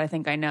rehearsal outfit, I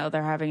think I know.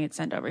 They're having it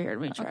sent over here to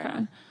me. Try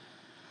on.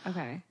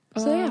 Okay.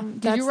 So yeah,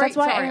 Did you write? that's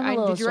why Sorry, I'm a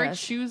little did you write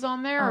stressed. shoes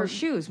on there? Oh, Or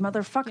shoes,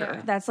 motherfucker.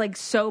 Yeah. That's like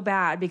so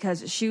bad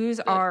because shoes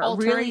are really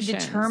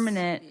alterations.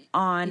 determinant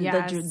on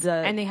Yes. the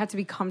and they have to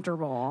be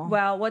comfortable.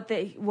 well, what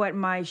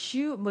my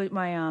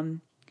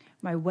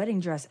my wedding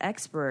dress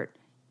expert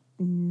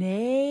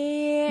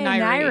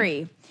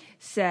Nairi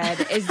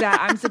said is that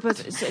I'm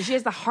supposed to, so she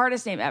has the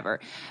hardest name ever.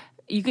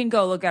 You can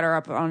go look at her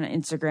up on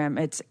Instagram.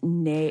 It's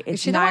Is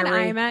she the one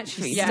I met?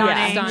 She's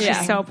stunning. stunning.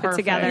 She's so put Perfect.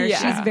 together.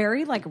 Yeah. She's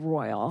very like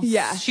royal.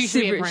 Yeah, She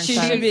should be a She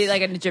princess. should be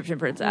like an Egyptian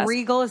princess.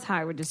 Regal is how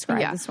I would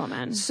describe this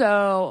woman.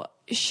 So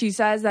she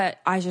says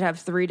that I should have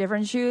 3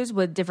 different shoes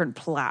with different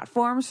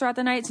platforms throughout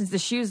the night since the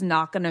shoe's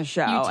not going to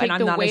show. you take and I'm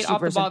the not weight a shoe off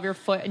the person. ball of your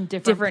foot in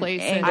different Different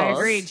places. angles. I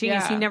agree.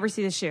 Genius. Yeah. You never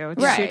see the shoe.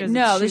 The shoe Right. doesn't-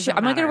 No, shoes don't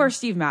I'm not going to matter. wear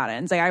Steve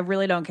Madden's. Like, I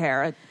really don't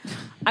care.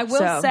 I will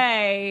So-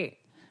 say,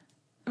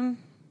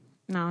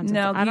 No, it No,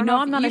 doesn't. I you don't know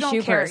if- I'm not you a don't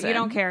shoe care. person. You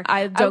don't care.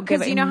 I don't give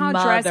because a you know how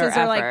mother dresses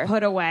are like effer.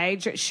 put away.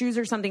 Shoes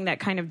are something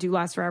that kind of do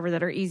last forever,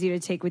 that are easy to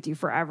take with you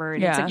forever.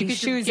 And Yeah. it's like You these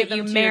could shoes give that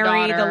you them to your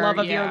marry the daughter, love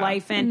of your yeah.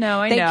 life in.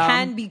 No, I they know.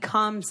 can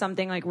become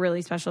something like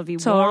really special if you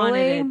Totally,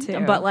 wanted it to.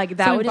 but like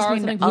that Something would just borrowed,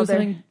 mean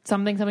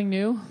something blue, something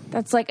new.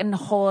 that's like a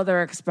whole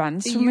other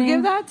expense. do for you me.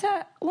 give that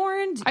to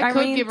Lauren? I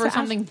could mean, give her to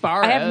something Ash-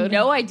 borrowed. I have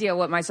no idea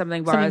what my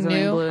something borrowed Something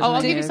new. blue is. Oh, I'll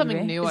gonna give you be.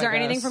 something new. Is there I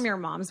anything guess. from your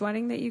mom's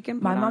wedding that you can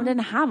put My mom on?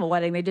 didn't have a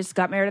wedding. They just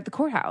got married at the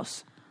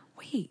courthouse.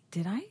 Wait,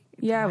 did I?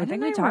 Yeah, Why I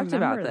think didn't we talked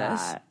about remember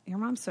this. that? Your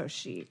mom's so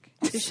chic.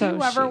 Did So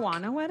she ever chic.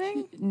 want a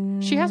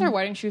wedding? She has her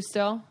wedding shoes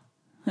still.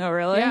 Oh,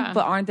 really? Yeah.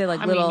 But aren't they like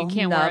I mean, little you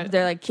can't wear nub? it.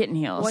 They're like kitten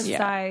heels. What Yeah.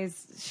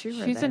 size shoe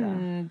were She's they, though?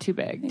 in too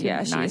big.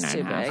 Yeah, she is too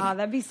 9.5. big. Oh,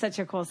 that'd be such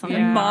a cool something.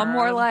 Yeah. for Mom her.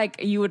 wore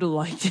like you would have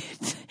liked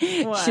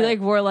it. What? She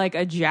like wore like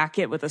a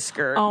jacket with a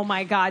skirt. Oh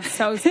my god,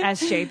 so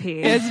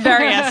SJP. It's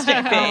very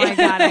SJP. Oh my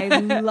god, I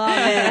love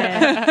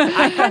it.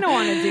 I kind of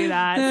want to do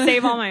that.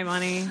 Save all my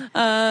money.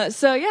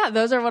 So yeah,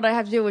 those are what I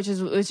have to do, which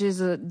is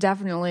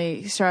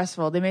definitely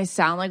stressful. They may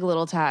sound like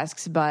little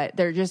tasks, but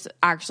they're just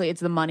actually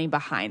it's the money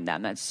behind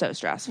them that's so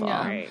stressful.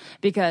 Yeah. Right.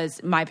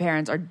 Because my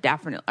parents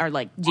are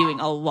like doing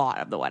a lot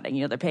of the wedding.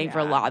 You know, they're paying for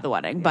a lot of the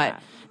wedding, but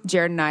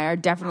Jared and I are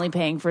definitely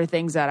paying for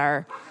things that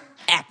are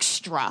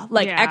extra,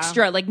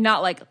 like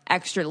not like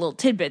extra little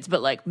tidbits,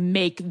 but like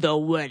make the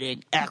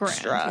wedding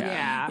extra.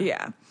 Grand,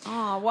 Yeah.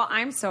 Oh well,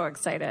 I'm so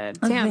excited.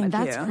 Oh, Damn, thank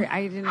that's you. great.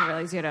 I didn't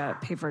realize you had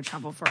to pay for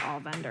travel for all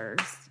vendors.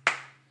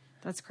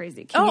 That's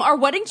crazy. Oh, our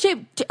wedding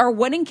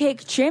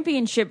cake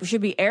championship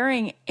should be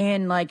airing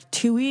in like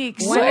 2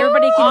 weeks, so When?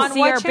 everybody On can see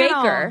what our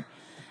channel? baker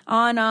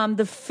on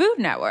the Food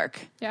Network.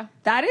 Yeah.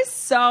 That is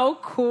so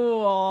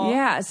cool.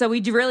 Yeah, so we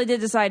really did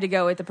decide to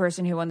go with the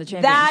person who won the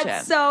championship.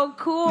 That's so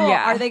cool.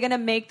 Yeah. Are they going to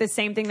make the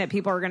same thing that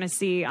people are going to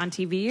see on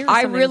TV? Or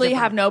I something really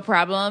different? have no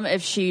problem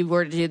if she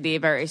were to do the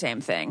very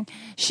same thing.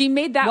 She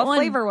made that What one.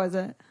 flavor was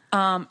it?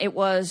 It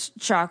was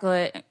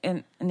chocolate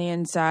in the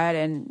inside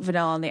and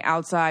vanilla on the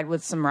outside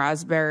with some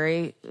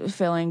raspberry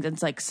fillings and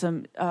like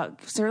some.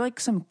 Is there like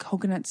some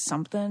coconut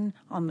something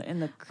in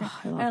the?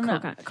 I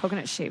love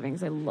coconut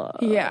shavings. I love.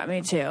 Yeah,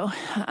 me too.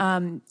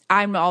 I'm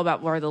all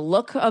about more the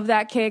look of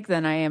that cake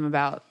than I am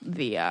about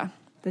the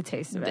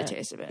taste of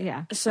it.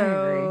 Yeah.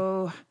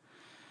 So.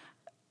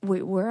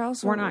 Wait, where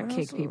else? We're not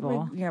cake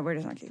people. We're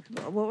just not cake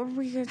people. What were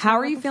we? How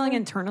are you feeling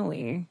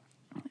internally?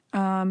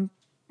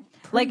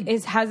 Like,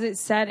 has it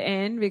set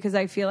in? Because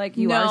I feel like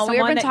you are someone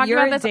we've been that talking you're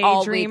about a this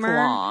all week daydreamer.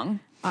 long.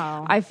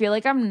 Oh. I feel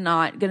like I'm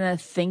not gonna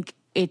think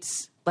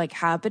it's like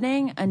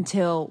happening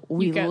until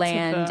we get to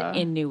land the-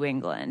 in New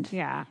England.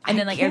 Yeah. and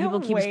then like I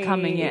everybody can't keeps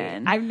coming wait.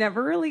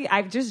 in.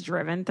 I've just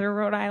driven through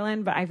Rhode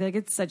Island, but I feel like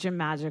it's such a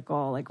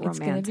magical, like it's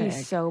romantic. gonna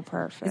be so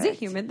perfect. Is it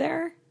humid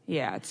there?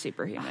 Yeah, it's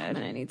super I'm humid.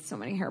 gonna need so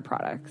many hair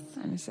products.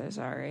 I'm so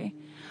sorry.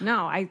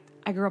 No, I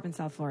grew up in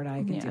South Florida.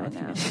 I can deal with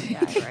humidity.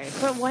 Yeah, right.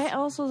 But what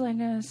else was I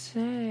gonna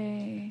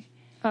say?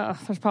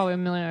 There's probably a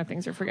million other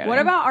things you're forgetting. What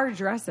about our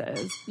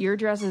dresses? Your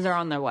dresses are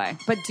on their way.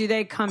 But do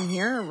they come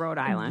here or Rhode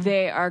Island?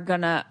 They are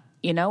gonna.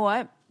 You know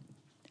what?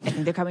 I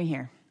think they're coming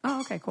here.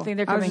 Oh, okay, cool. I think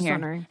they're I was coming just here,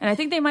 wondering. and I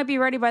think they might be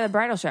ready by the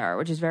bridal shower,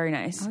 which is very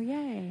nice. Oh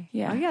yay!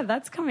 Yeah. Oh yeah,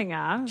 that's coming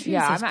up.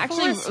 Yeah, I'm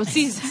actually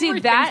see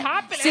Everything's that.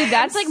 happening. See,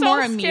 that's I'm like so more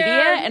scared. immediate,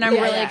 and I'm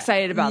Yeah, really yeah.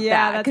 excited about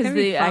Yeah, that that's gonna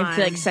be I fun.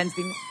 feel like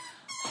sensing.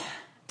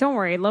 Don't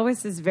worry,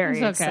 Lois is very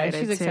It's okay. excited.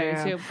 She's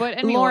excited too. But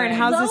anyway, Lauren,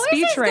 how's the Lois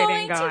speech is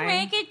writing going to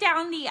make it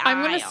down the aisle.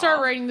 I'm going to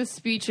start writing the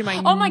speech in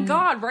my. Oh my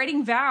god,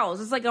 writing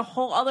vows is like a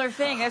whole other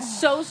thing. It's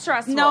so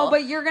stressful. No,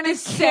 but you're gonna the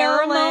kill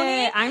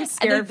ceremony. it. I'm and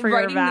scared then for your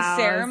writing vows.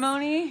 the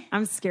ceremony.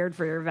 I'm scared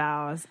for your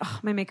vows. Oh,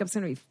 my makeup's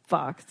gonna be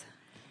fucked.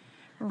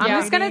 I'm Yeah.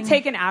 just gonna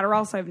take an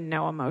Adderall so I have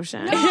no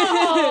emotion.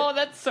 Oh,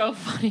 that's so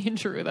funny and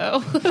true,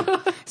 though.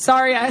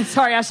 sorry,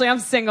 Ashley, I'm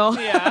single.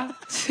 Yeah.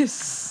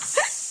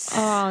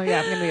 Oh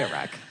yeah, I'm gonna be a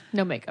wreck.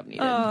 No makeup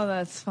needed. Oh,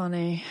 that's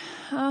funny.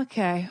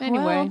 Okay.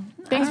 Anyway, well,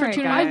 thanks for all right,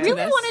 tuning guys. in. I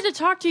really wanted to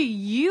talk to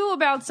you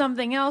about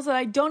something else that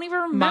I don't even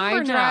remember My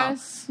now.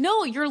 dress?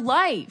 No, your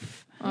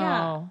life.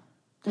 Oh.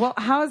 Well,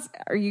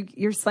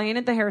 you're slaying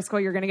at the hair school?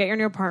 You're gonna get your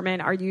new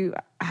apartment. Are you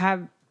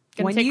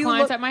Gonna take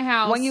clients at my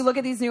house. When you look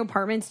at these new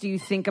apartments, do you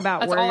think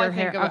about That's where all your I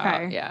think hair?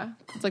 about. Okay, Yeah.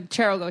 It's like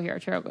chair will go here,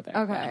 chair will go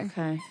there. okay.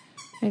 Okay.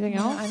 Anything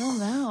else? I don't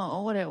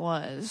know what it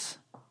was.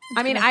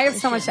 I mean, I have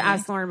so much to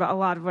ask Lauren, but a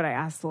lot of what I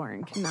asked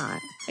Lauren cannot.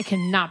 It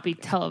cannot be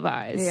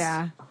televised.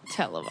 Yeah.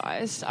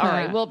 Televised. All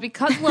right. Well,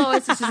 because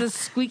Lois is a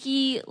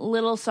squeaky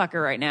little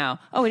sucker right now.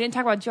 Oh, we didn't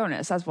talk about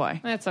Jonas. That's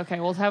why. That's okay.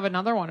 We'll have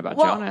another one about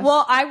Well,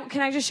 Jonas.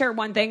 can I just share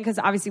one thing? Because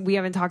obviously we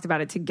haven't talked about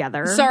it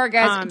together. Sorry,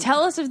 guys.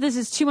 Tell us if this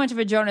is too much of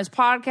a Jonas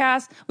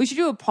podcast. We should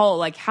do a poll.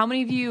 Like, how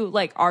many of you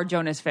are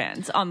Jonas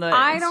fans on the?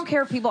 I don't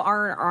care if people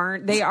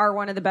aren't. They are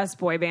one of the best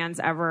boy bands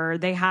ever.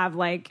 They have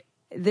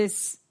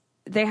this.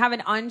 They have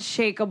an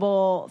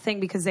unshakable thing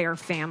because they are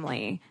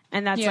family,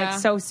 and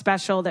that's so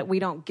special that we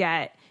don't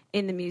get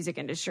in the music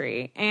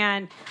industry.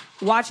 And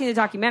watching the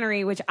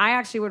documentary, which I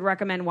actually would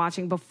recommend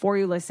watching before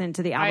you listen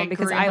to the album,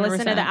 because agree I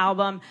listened to the 100%.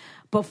 album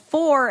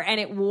before, and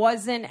it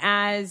wasn't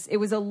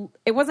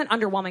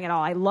underwhelming at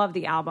all. I love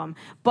the album,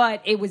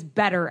 but it was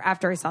better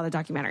after I saw the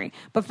documentary.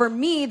 But for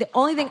me, the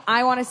only thing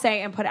I want to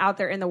say and put out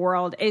there in the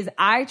world is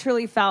I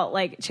truly felt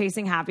like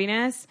Chasing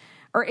Happiness,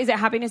 or is it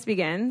Happiness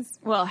Begins?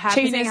 Well,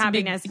 Chasing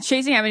Happiness.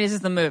 Chasing Happiness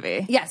is the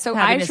movie. Yeah, so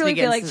Happiness I truly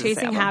feel like Begins is the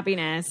Chasing album.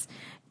 Happiness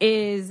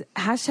is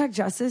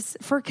 #justice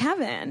for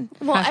Kevin.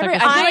 Well, Hashtag I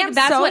justice. feel I like am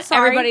that's so what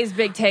sorry. everybody's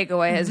big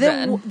takeaway has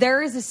been.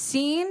 There is a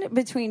scene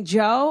between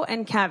Joe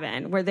and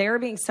Kevin where they are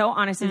being so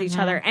honest with each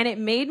other, and it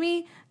made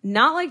me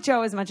not like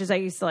Joe as much as I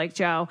used to like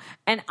Joe.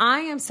 And I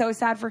am so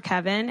sad for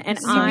Kevin. And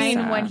You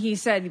mean when he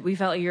said we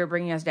felt like you were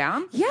bringing us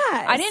down?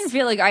 Yes. I didn't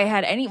feel like I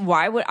had any.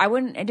 I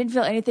didn't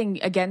feel anything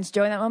against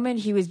Joe in that moment.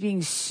 He was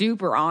being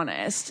super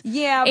honest.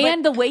 Yeah, but-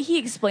 and the way he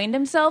explained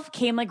himself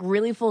came like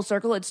really full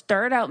circle. It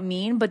started out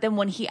mean, but then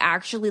when he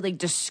actually like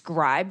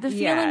described the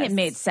feeling, Yes. it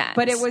made sense.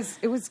 But it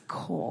was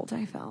cold,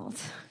 I felt.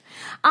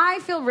 I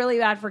feel really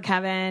bad for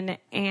Kevin,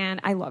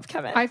 and I love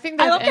Kevin. I think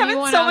I that love Kevin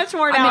anyone so else- much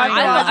more I now. mean,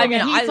 I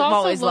mean, I've he's also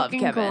always loved looking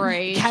Kevin.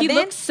 great. He Kevin-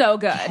 looks so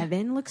good.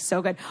 Kevin looks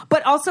so good.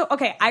 But also,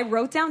 okay, I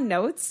wrote down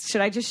notes. Should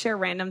I just share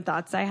random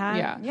thoughts I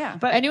had? Yeah.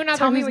 But anyone out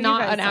tell there me who's what you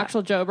not guys an thought.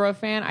 actual Joe Bro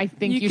fan, I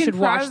think you can should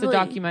watch the probably-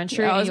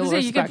 documentary. Yeah, I and was you'll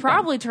gonna say, you could respect them.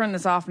 probably turn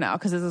this off now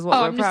because this is what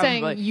Oh, we're I'm just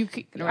probably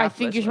saying you. I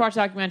think you should watch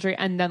the documentary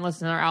and then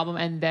listen to our album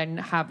and then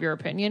have your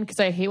opinion. Because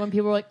I hate when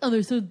people are like, "Oh,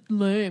 they're so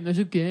lame, they're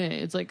so gay."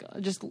 It's like,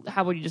 just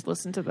how would you just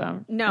listen to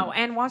them? No,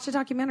 and watch the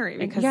documentary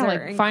because Yeah,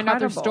 they're like find out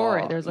their incredible.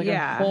 story. There's like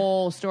Yeah. a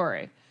whole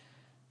story.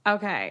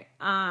 Okay.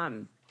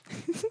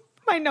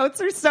 My notes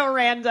are so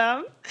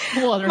random.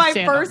 We'll My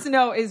understand first them.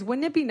 note is,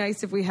 wouldn't it be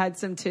nice if we had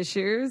some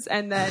tissues?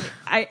 And then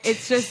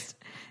it's just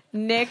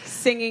Nick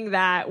singing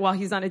that while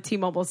he's on a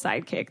T-Mobile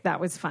Sidekick. That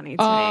was funny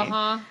to me.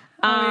 Uh-huh.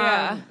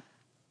 yeah.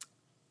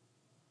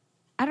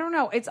 I don't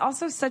know. It's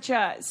also such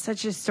a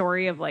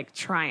story of like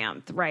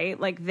triumph, right?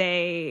 Like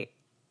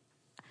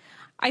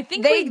I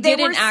think They we were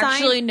didn't signed-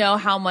 actually know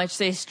how much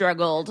they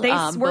struggled. they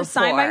were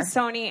signed by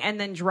before. Sony and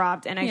then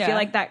dropped, and I Yeah. feel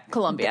like that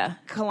Columbia.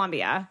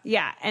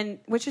 yeah, and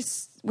which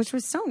was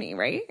Sony,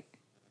 right?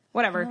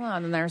 Whatever. Oh,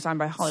 and then they were signed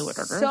by Hollywood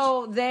Records.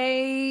 So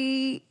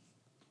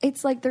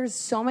it's like there's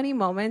so many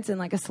moments in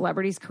like a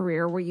celebrity's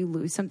career where you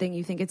lose something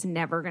you think it's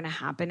never going to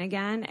happen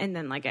again, and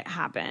then like it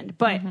happened.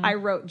 But I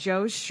wrote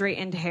Joe's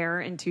straightened hair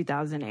in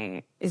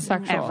 2008 is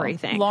Sexual.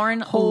 everything. Lauren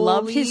Holy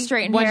loved his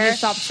straightened When hair. you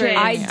stopped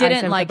straightening, I I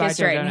didn't said like goodbye his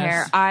to straightened Jonas.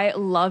 hair. I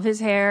love his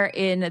hair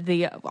in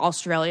the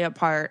Australia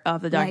part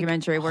of the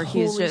documentary where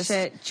he's holy just.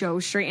 shit.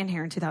 Joe's straightened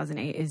hair in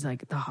 2008 is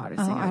like the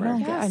hottest thing I ever. don't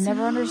get. I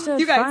never understood.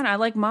 You guys- Fine, I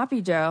like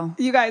Moppy Joe.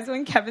 You guys,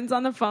 when Kevin's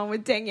on the phone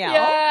with Danielle,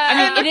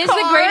 I mean, it is the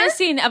car? greatest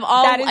scene of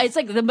all. That is- It's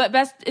like the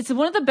best. It's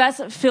one of the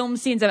best film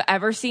scenes I've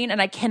ever seen,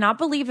 and I cannot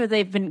believe that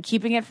they've been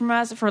keeping it from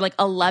us for like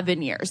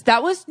 11 years.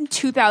 That was in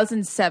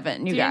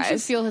 2007, you Didn't you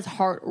guys. feel his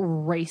heart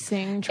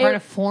racing, trying to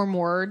form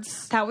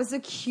words? that was the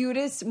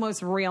cutest,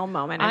 most real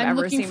moment I've I'm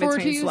ever looking seen forward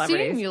between to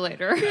celebrities. seeing you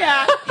later.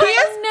 Yeah, he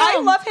is. know.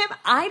 I love him.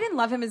 I didn't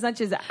love him as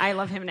much as I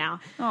love him now.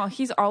 Oh,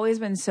 he's always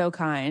been so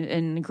kind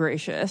and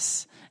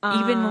gracious,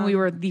 even when we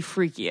were the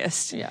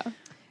freakiest. Yeah.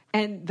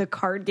 And the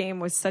card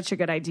game was such a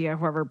good idea.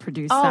 Whoever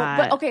produced Oh, that.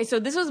 but okay, so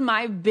this was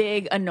my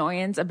big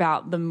annoyance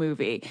about the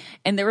movie.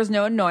 And there was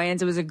no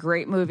annoyance. It was a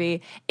great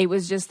movie. It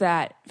was just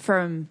that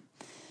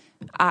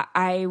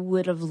I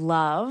would have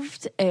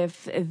loved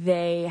if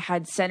they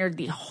had centered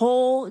the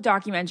whole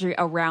documentary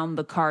around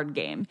the card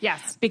game.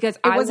 Yes, Because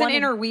it wasn't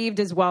interweaved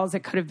as well as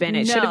it could have been.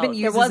 It should have been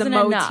used there as a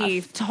wasn't enough.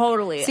 motif.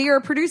 Totally. See, you're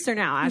a producer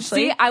now,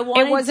 Ashley. See, I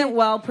wanted it wasn't to-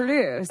 well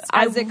produced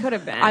as it could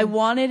have been. I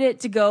wanted it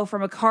to go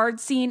from a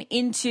card scene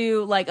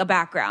into like a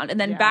background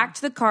and then back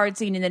to the card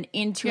scene and then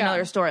into Yeah.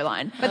 another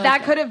storyline. but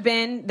that could have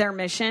been their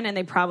mission, and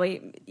they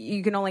probably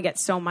you can only get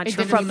so much It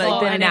from didn't people,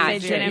 flow, and and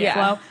if it it didn't yeah.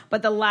 flow.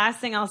 But the last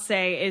thing I'll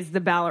say is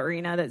the ballerina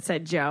that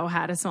said Joe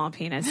had a small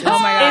penis. Oh my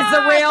God. Is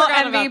the real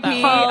I forgot about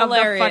MVP that. of the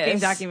Hilarious. fucking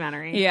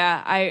documentary.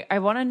 Yeah, I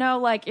want to know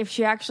like if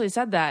she actually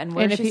said that and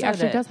where And if she he said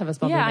actually it. does have a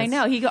small Yeah, penis. I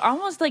know. He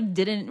almost like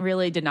didn't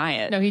really deny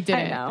it. No, he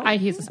didn't. know.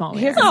 He's a small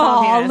He has man. a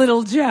small penis.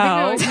 little No,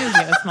 Joe. he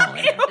had a small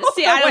man.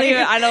 See,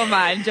 I don't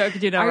mind. Joe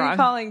could do no Are wrong. you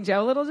calling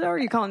Joe Little Joe, or are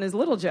you calling his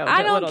Little Joe?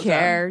 I don't Little Joe?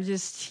 care.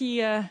 Just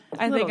he. I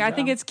Little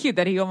think Joe. it's cute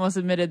that he almost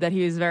admitted that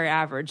he was very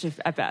average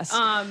at best.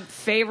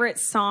 Favorite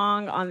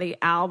song on the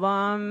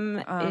album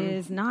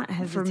is not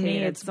Hesitate. for me,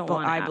 it's it's the But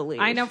one I Believe.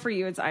 I know for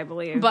you, it's I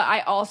Believe. but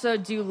I also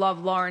do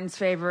love Lauren's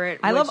favorite.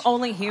 I love which-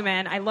 Only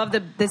Human. I love I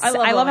love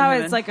I love Only how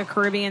Human. it's like a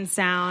Caribbean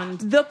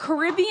sound. The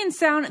Caribbean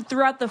sound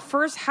throughout the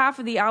first half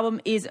of the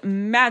album is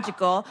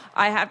magical.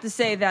 I have to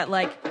say that,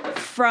 like,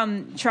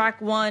 from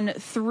track 1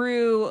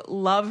 through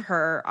Love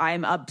Her,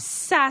 I'm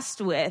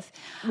obsessed with.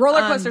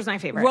 Roller Coaster's my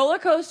favorite. Roller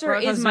Coaster Roller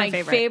is Coaster's my my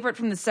favorite. favorite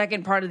from the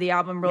second part of the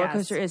album. Roller Yes.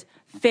 Coaster is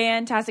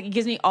fantastic. It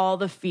gives me all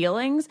the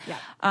feelings.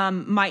 Yeah.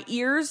 My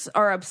ears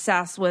are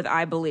obsessed with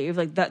I Believe.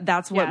 Like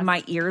that's what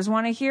my ears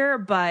want to hear,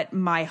 but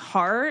my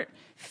heart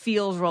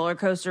feels Roller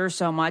Coaster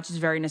so much. It's a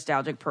very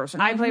nostalgic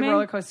person. I play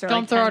Roller Coaster.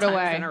 Don't like throw 10 it times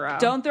away. in a row.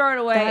 Don't Throw It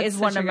Away That's is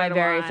one such of a my good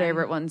very one.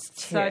 favorite ones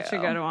too. Such a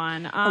good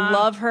one.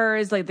 Love Her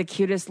is like the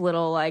cutest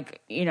little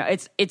like, you know,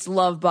 it's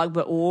Love Bug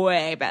but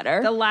way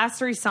better. The last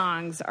 3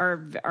 songs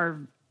are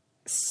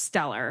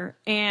stellar,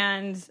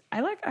 and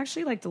I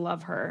actually like to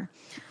Love Her.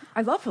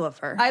 I love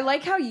Her. I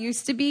like how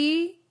Used to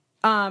Be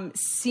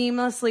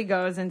seamlessly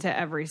goes into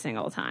every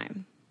single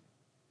time.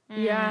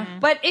 Yeah.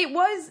 But it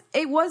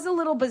was a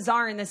little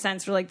bizarre in the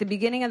sense where like the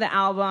beginning of the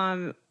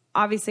album,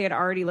 obviously I'd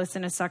already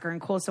listened to Sucker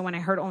and Cool, so when I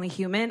heard Only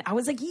Human, I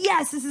was like,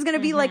 yes, this is going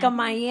to be like a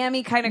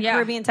Miami kind of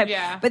Caribbean type.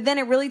 Yeah. But then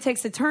it really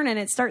takes a turn and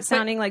it starts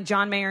sounding like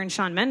John Mayer and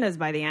Shawn Mendes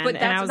by the end. But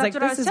And I was like,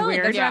 this is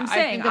weird. That's what I'm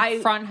saying. I think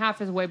the front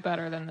half is way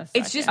better than the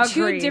second. It's just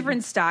two Agreed.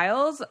 different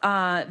styles.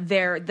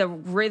 The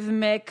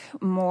rhythmic,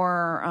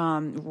 more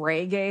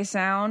reggae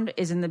sound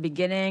is in the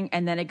beginning,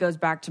 and then it goes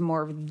back to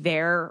more of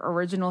their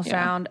original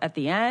sound at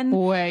the end.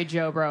 way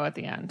Joe Bro at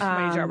the end.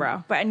 Way Joe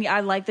Bro. But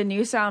I like the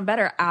new sound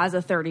better as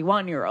a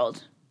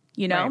 31-year-old.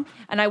 You know, Right.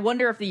 and I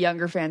wonder if the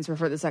younger fans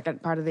prefer the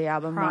second part of the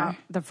album more.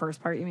 The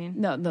first part, you mean?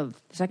 No, the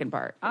second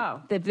part. Oh.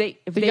 if the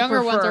they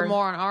younger ones prefer- are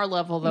more on our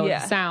level, though,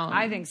 Yeah. in sound.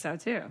 I think so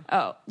too.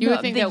 Oh, You no,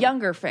 would think the that-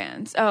 younger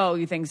fans. Oh,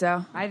 you think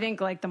so? I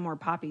think like the more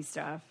poppy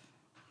stuff.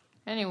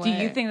 Anyway. Do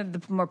you think that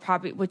the more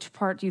poppy? Which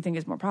part do you think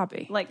is more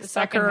poppy? Like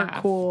second Sucker,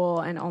 half. Cool,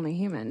 and Only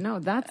Human. No,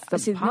 that's the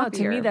See, no, pop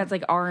to me tier. that's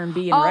like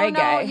R&B and Oh, reggae.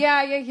 no,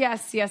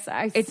 yes.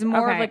 It's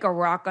more okay. of like a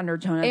rock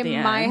undertone at In the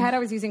end. my head, I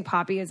was using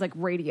poppy as like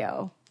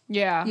radio.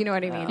 Yeah. You know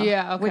what I mean?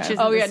 Yeah, okay. Which is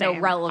Oh the yeah, same. no,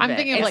 relevant. I'm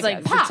thinking of it's like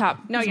like pop. the top.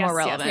 No, it's yes, more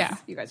relevant. Yes. Yeah.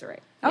 You guys are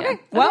right. Yeah. Okay.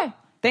 Well, Okay.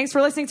 thanks for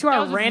listening to our That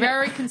was random.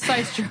 very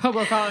concise Joe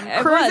Bro calling.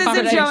 Cruises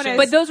and but, Jonas.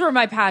 but those were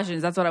my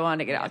passions. That's what I wanted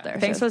to get out there.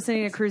 Thanks so. for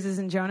listening to Cruises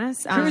and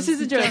Jonas. Cruises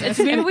and Jonas. Jonas.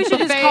 Maybe we should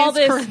just Phase call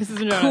this Cruises and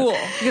Jonas. cool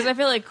because I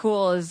feel like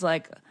cool is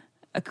like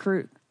a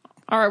cruise.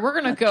 All right, we're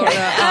going to go to...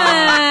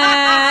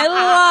 I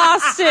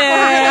lost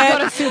it.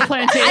 go to Soup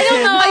Plantation. I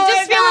don't know. I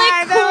just feel God,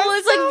 like that cool was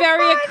is like so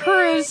very a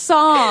cruise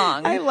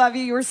song. I love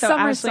you. You were so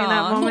Summer Ashley in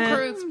that song. Cool moment.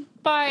 Cruise.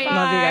 Bye.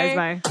 Love you guys.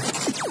 Bye.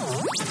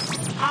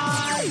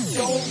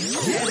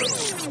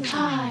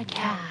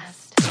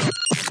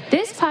 Podcast.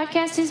 This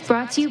podcast is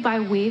brought to you by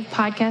Wave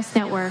Podcast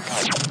Network.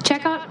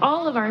 Check out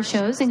all of our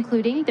shows,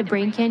 including the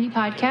Brain Candy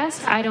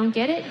Podcast, I Don't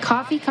Get It,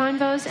 Coffee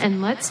Convos,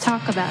 and Let's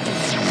Talk About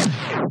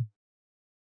It.